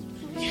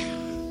 Yeah.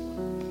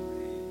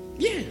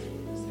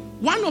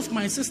 One of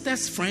my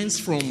sister's friends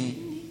from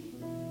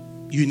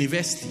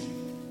university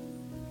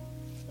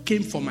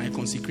came for my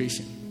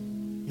consecration.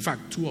 In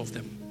fact, two of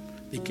them,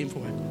 they came for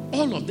my.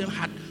 All of them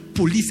had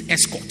police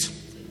escort.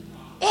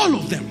 All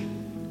of them.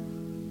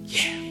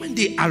 Yeah, when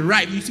they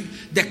arrive, you see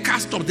the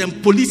cast of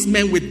them,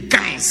 policemen with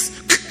guns.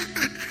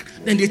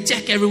 Then they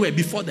check everywhere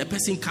before the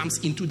person comes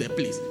into the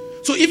place.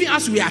 So even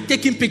as we are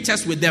taking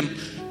pictures with them,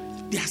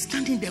 they are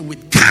standing there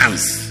with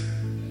guns.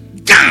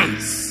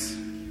 Guns.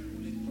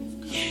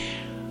 Yeah.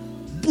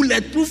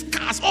 Bulletproof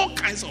cars, all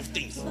kinds of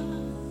things.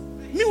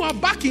 Meanwhile,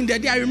 back in the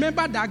day, I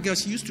remember that girl,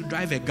 she used to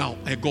drive a Golf.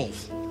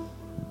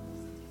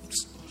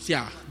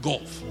 Yeah,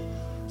 Golf.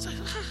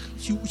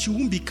 She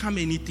won't become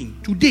anything.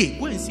 Today,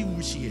 go and see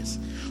who she is.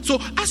 So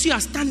as you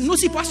are standing,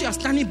 as you are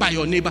standing by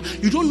your neighbor,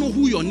 you don't know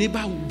who your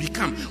neighbor will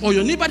become, or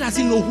your neighbor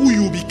doesn't know who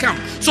you will become.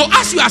 So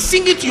as you are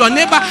singing to your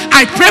neighbor,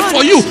 I pray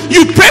for you,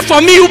 you pray for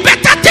me, you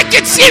better take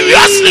it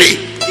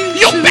seriously.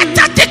 You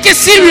better take it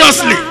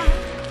seriously.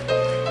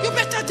 You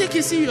better take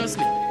it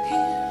seriously.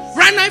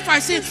 Right now, if I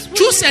say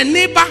choose a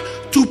neighbor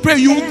to pray,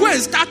 you will go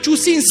and start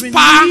choosing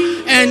Spa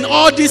and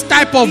all this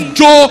type of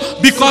Joe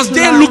because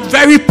they look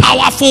very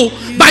powerful.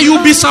 But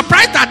you'll be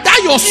surprised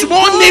that your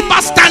small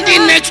neighbor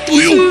standing next to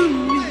you,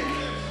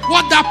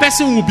 what that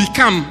person will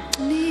become.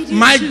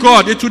 My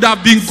God, it would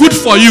have been good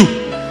for you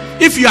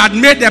if you had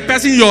made the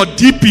person your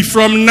DP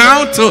from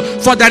now to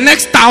for the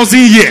next 1,000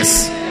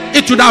 years.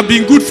 It would have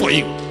been good for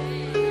you.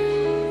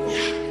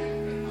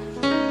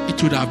 Yeah.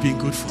 It would have been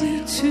good for you.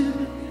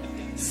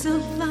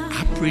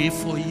 I pray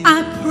for you.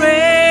 I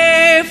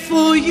pray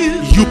for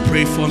you. You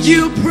pray for me.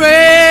 You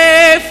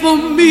pray for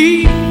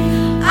me.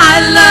 I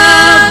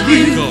love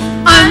you. God.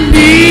 I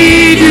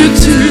need you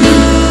to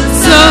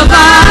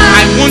survive.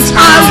 I won't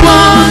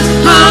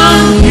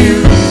harm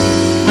you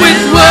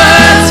with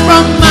words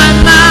from my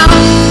mouth.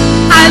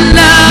 I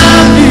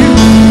love you.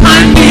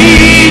 I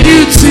need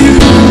you to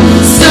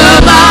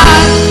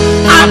survive.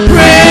 I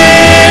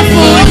pray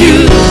for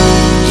you.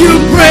 You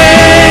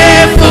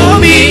pray for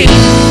me.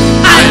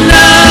 I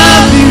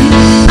love you.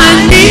 I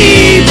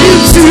need you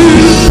to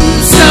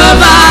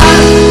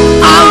survive.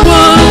 I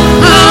won't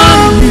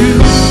harm you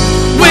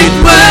with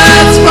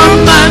words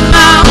from my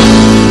mouth.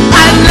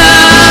 I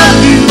love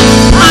you.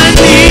 I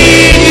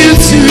need you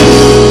to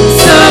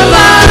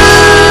survive.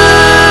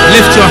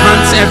 Lift your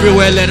hands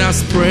everywhere. Let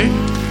us pray.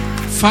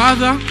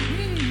 Father,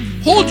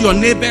 hold your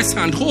neighbor's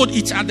hand, hold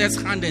each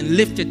other's hand and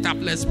lift it up.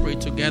 Let's pray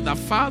together.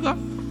 Father,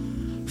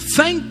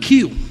 thank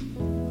you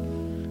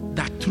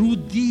that through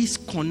these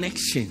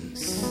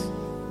connections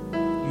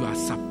you are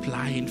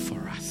supplying for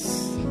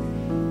us.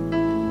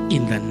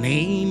 In the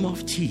name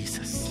of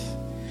Jesus,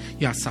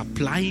 you are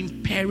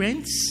supplying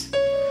parents,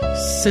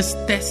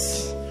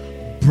 sisters,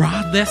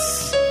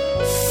 brothers,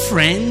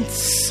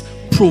 friends,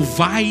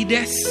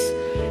 providers,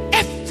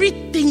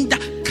 everything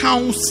that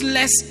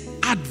counselors,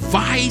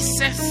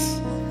 advisors,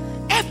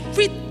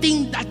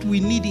 everything that we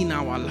need in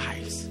our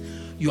lives.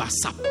 You are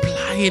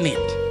supplying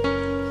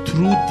it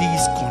through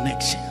these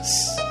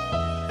connections.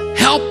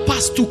 Help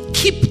us to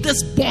keep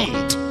this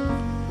bond.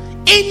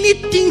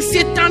 Anything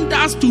Satan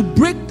does to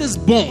break this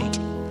bond,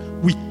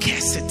 we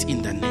curse it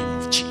in the name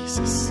of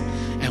Jesus.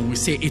 And we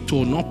say it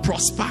will not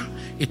prosper,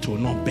 it will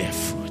not bear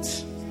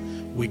fruit.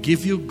 We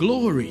give you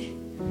glory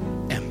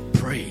and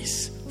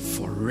praise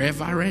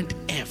forever and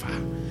ever.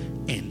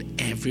 And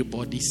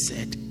everybody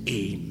said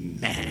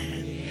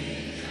amen.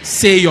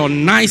 Say your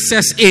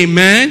nicest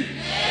amen.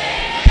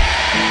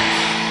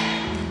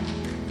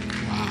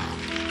 Wow.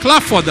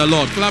 Clap for the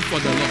Lord. Clap for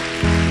the Lord.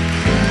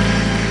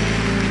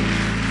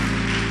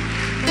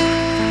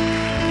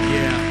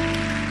 Yeah.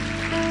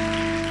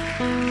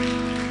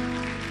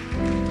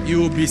 You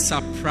will be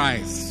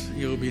surprised.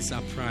 You will be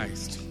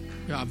surprised.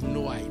 You have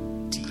no idea.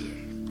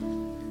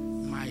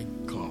 My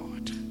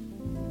God.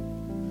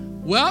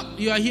 Well,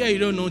 you are here, you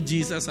don't know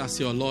Jesus as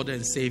your Lord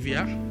and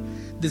Savior.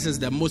 This is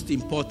the most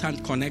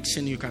important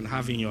connection you can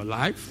have in your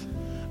life.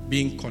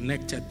 Being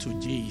connected to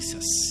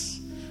Jesus,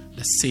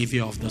 the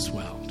Savior of this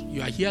world.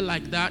 You are here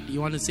like that. You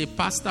want to say,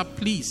 Pastor,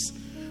 please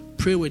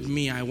pray with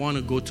me. I want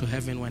to go to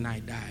heaven when I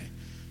die.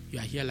 You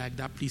are here like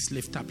that. Please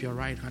lift up your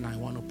right hand. I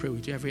want to pray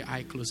with you. Every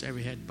eye closed,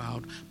 every head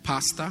bowed.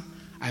 Pastor,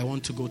 I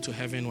want to go to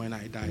heaven when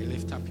I die.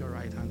 Lift up your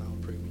right hand. I'll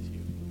pray with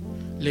you.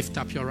 Lift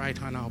up your right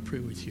hand. I'll pray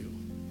with you.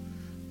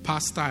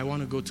 Pastor, I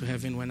want to go to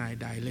heaven when I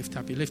die.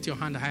 Lift your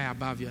hand high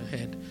above your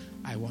head.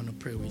 I want to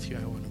pray with you.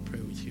 I want to pray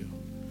with you.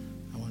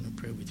 I want to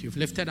pray with you. You've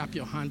lifted up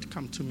your hand.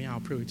 Come to me. I'll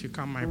pray with you.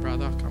 Come, my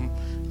brother. Come.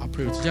 I'll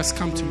pray with you. Just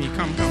come to me.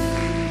 Come.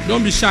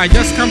 Don't be shy.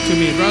 Just come to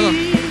me, brother.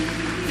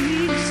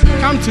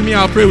 Come to me.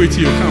 I'll pray with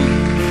you. Come.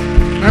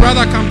 My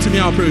brother, come to me.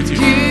 I'll pray with you.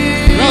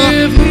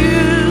 Brother,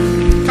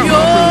 come.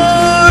 I'll pray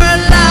with you.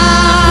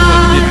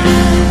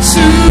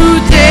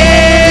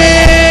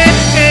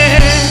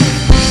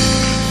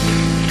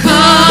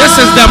 This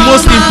is the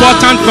most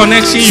important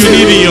connection you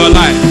need in your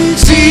life.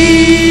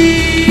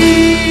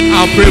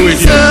 I'll pray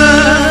with you.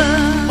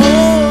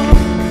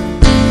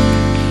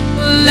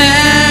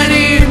 Let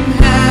him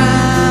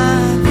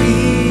have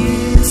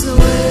his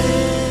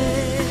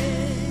way.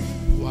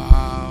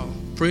 Wow.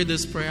 Pray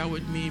this prayer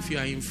with me if you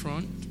are in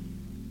front.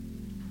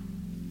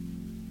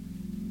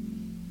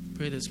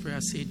 Pray this prayer.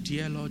 Say,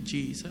 Dear Lord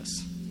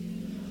Jesus,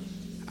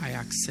 I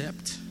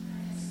accept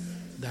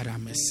that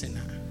I'm a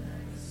sinner.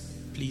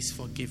 Please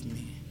forgive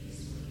me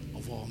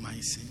of all my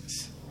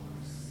sins.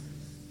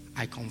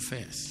 I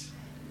confess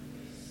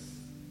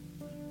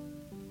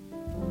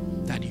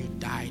that you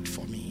died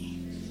for me.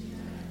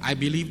 I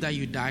believe that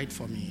you died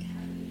for me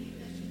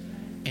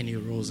and you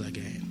rose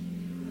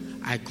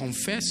again. I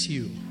confess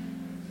you,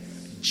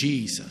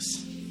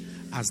 Jesus,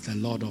 as the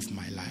Lord of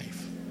my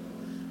life.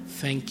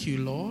 Thank you,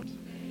 Lord,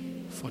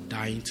 for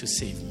dying to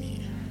save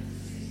me.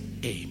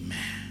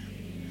 Amen.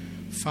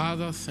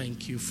 Father,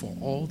 thank you for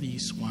all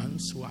these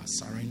ones who are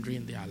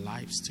surrendering their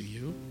lives to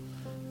you.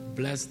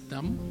 Bless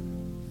them,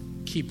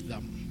 keep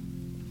them,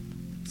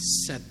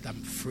 set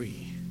them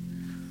free,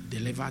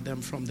 deliver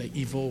them from the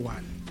evil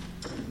one.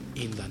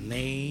 In the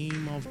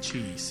name of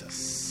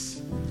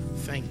Jesus.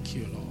 Thank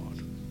you,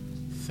 Lord.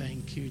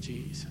 Thank you,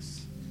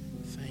 Jesus.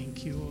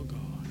 Thank you, oh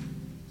God.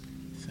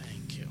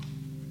 Thank you.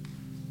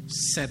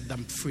 Set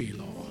them free,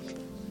 Lord.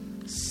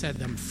 Set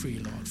them free,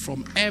 Lord.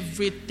 From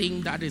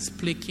everything that is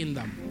plaguing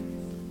them,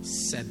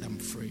 set them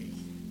free.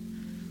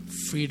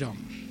 Freedom.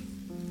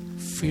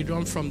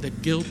 Freedom from the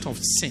guilt of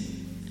sin.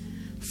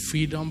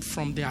 Freedom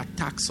from the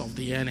attacks of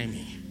the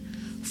enemy.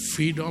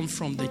 Freedom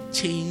from the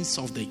chains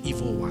of the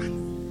evil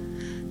one.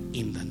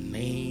 In the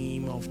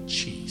name of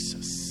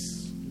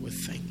Jesus, we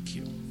thank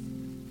you.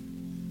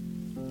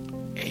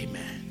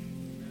 Amen.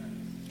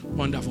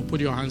 Wonderful. Put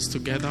your hands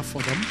together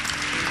for them.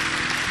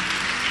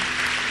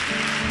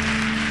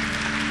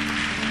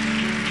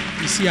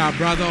 You see our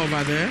brother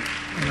over there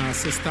and our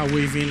sister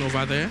waving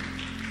over there.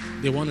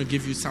 They want to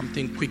give you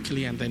something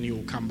quickly and then you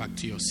will come back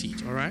to your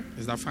seat. All right?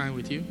 Is that fine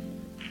with you?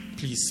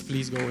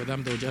 Please go with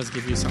them. They'll just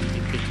give you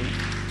something quickly.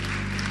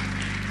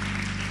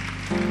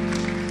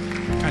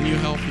 Can you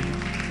help him?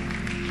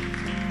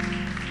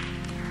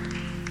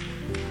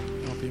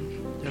 Help him.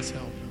 Just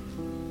help him.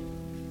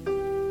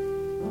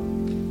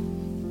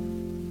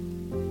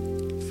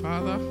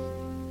 Father,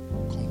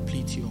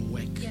 complete your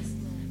work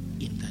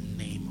in the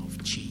name of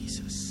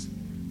Jesus.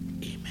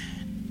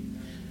 Amen.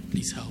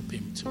 Please help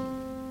him to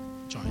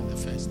join the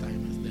first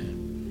timers there,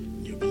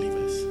 new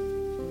believers.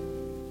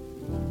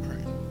 All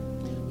right.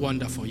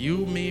 Wonderful.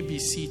 You may be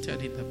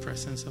seated in the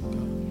presence of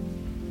God.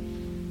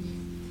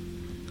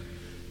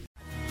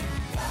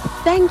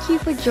 Thank you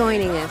for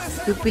joining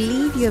us. We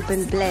believe you have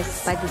been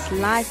blessed by this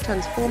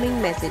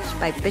life-transforming message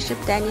by Bishop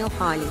Daniel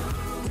Harley.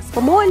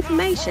 For more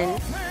information,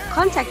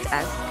 contact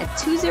us at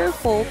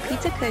 204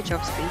 Peter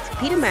Kirchhoff Street,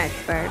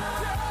 Pietermaritzburg,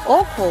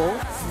 or call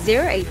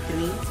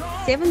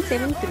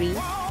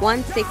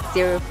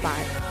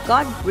 083-773-1605.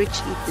 God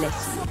richly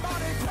bless you.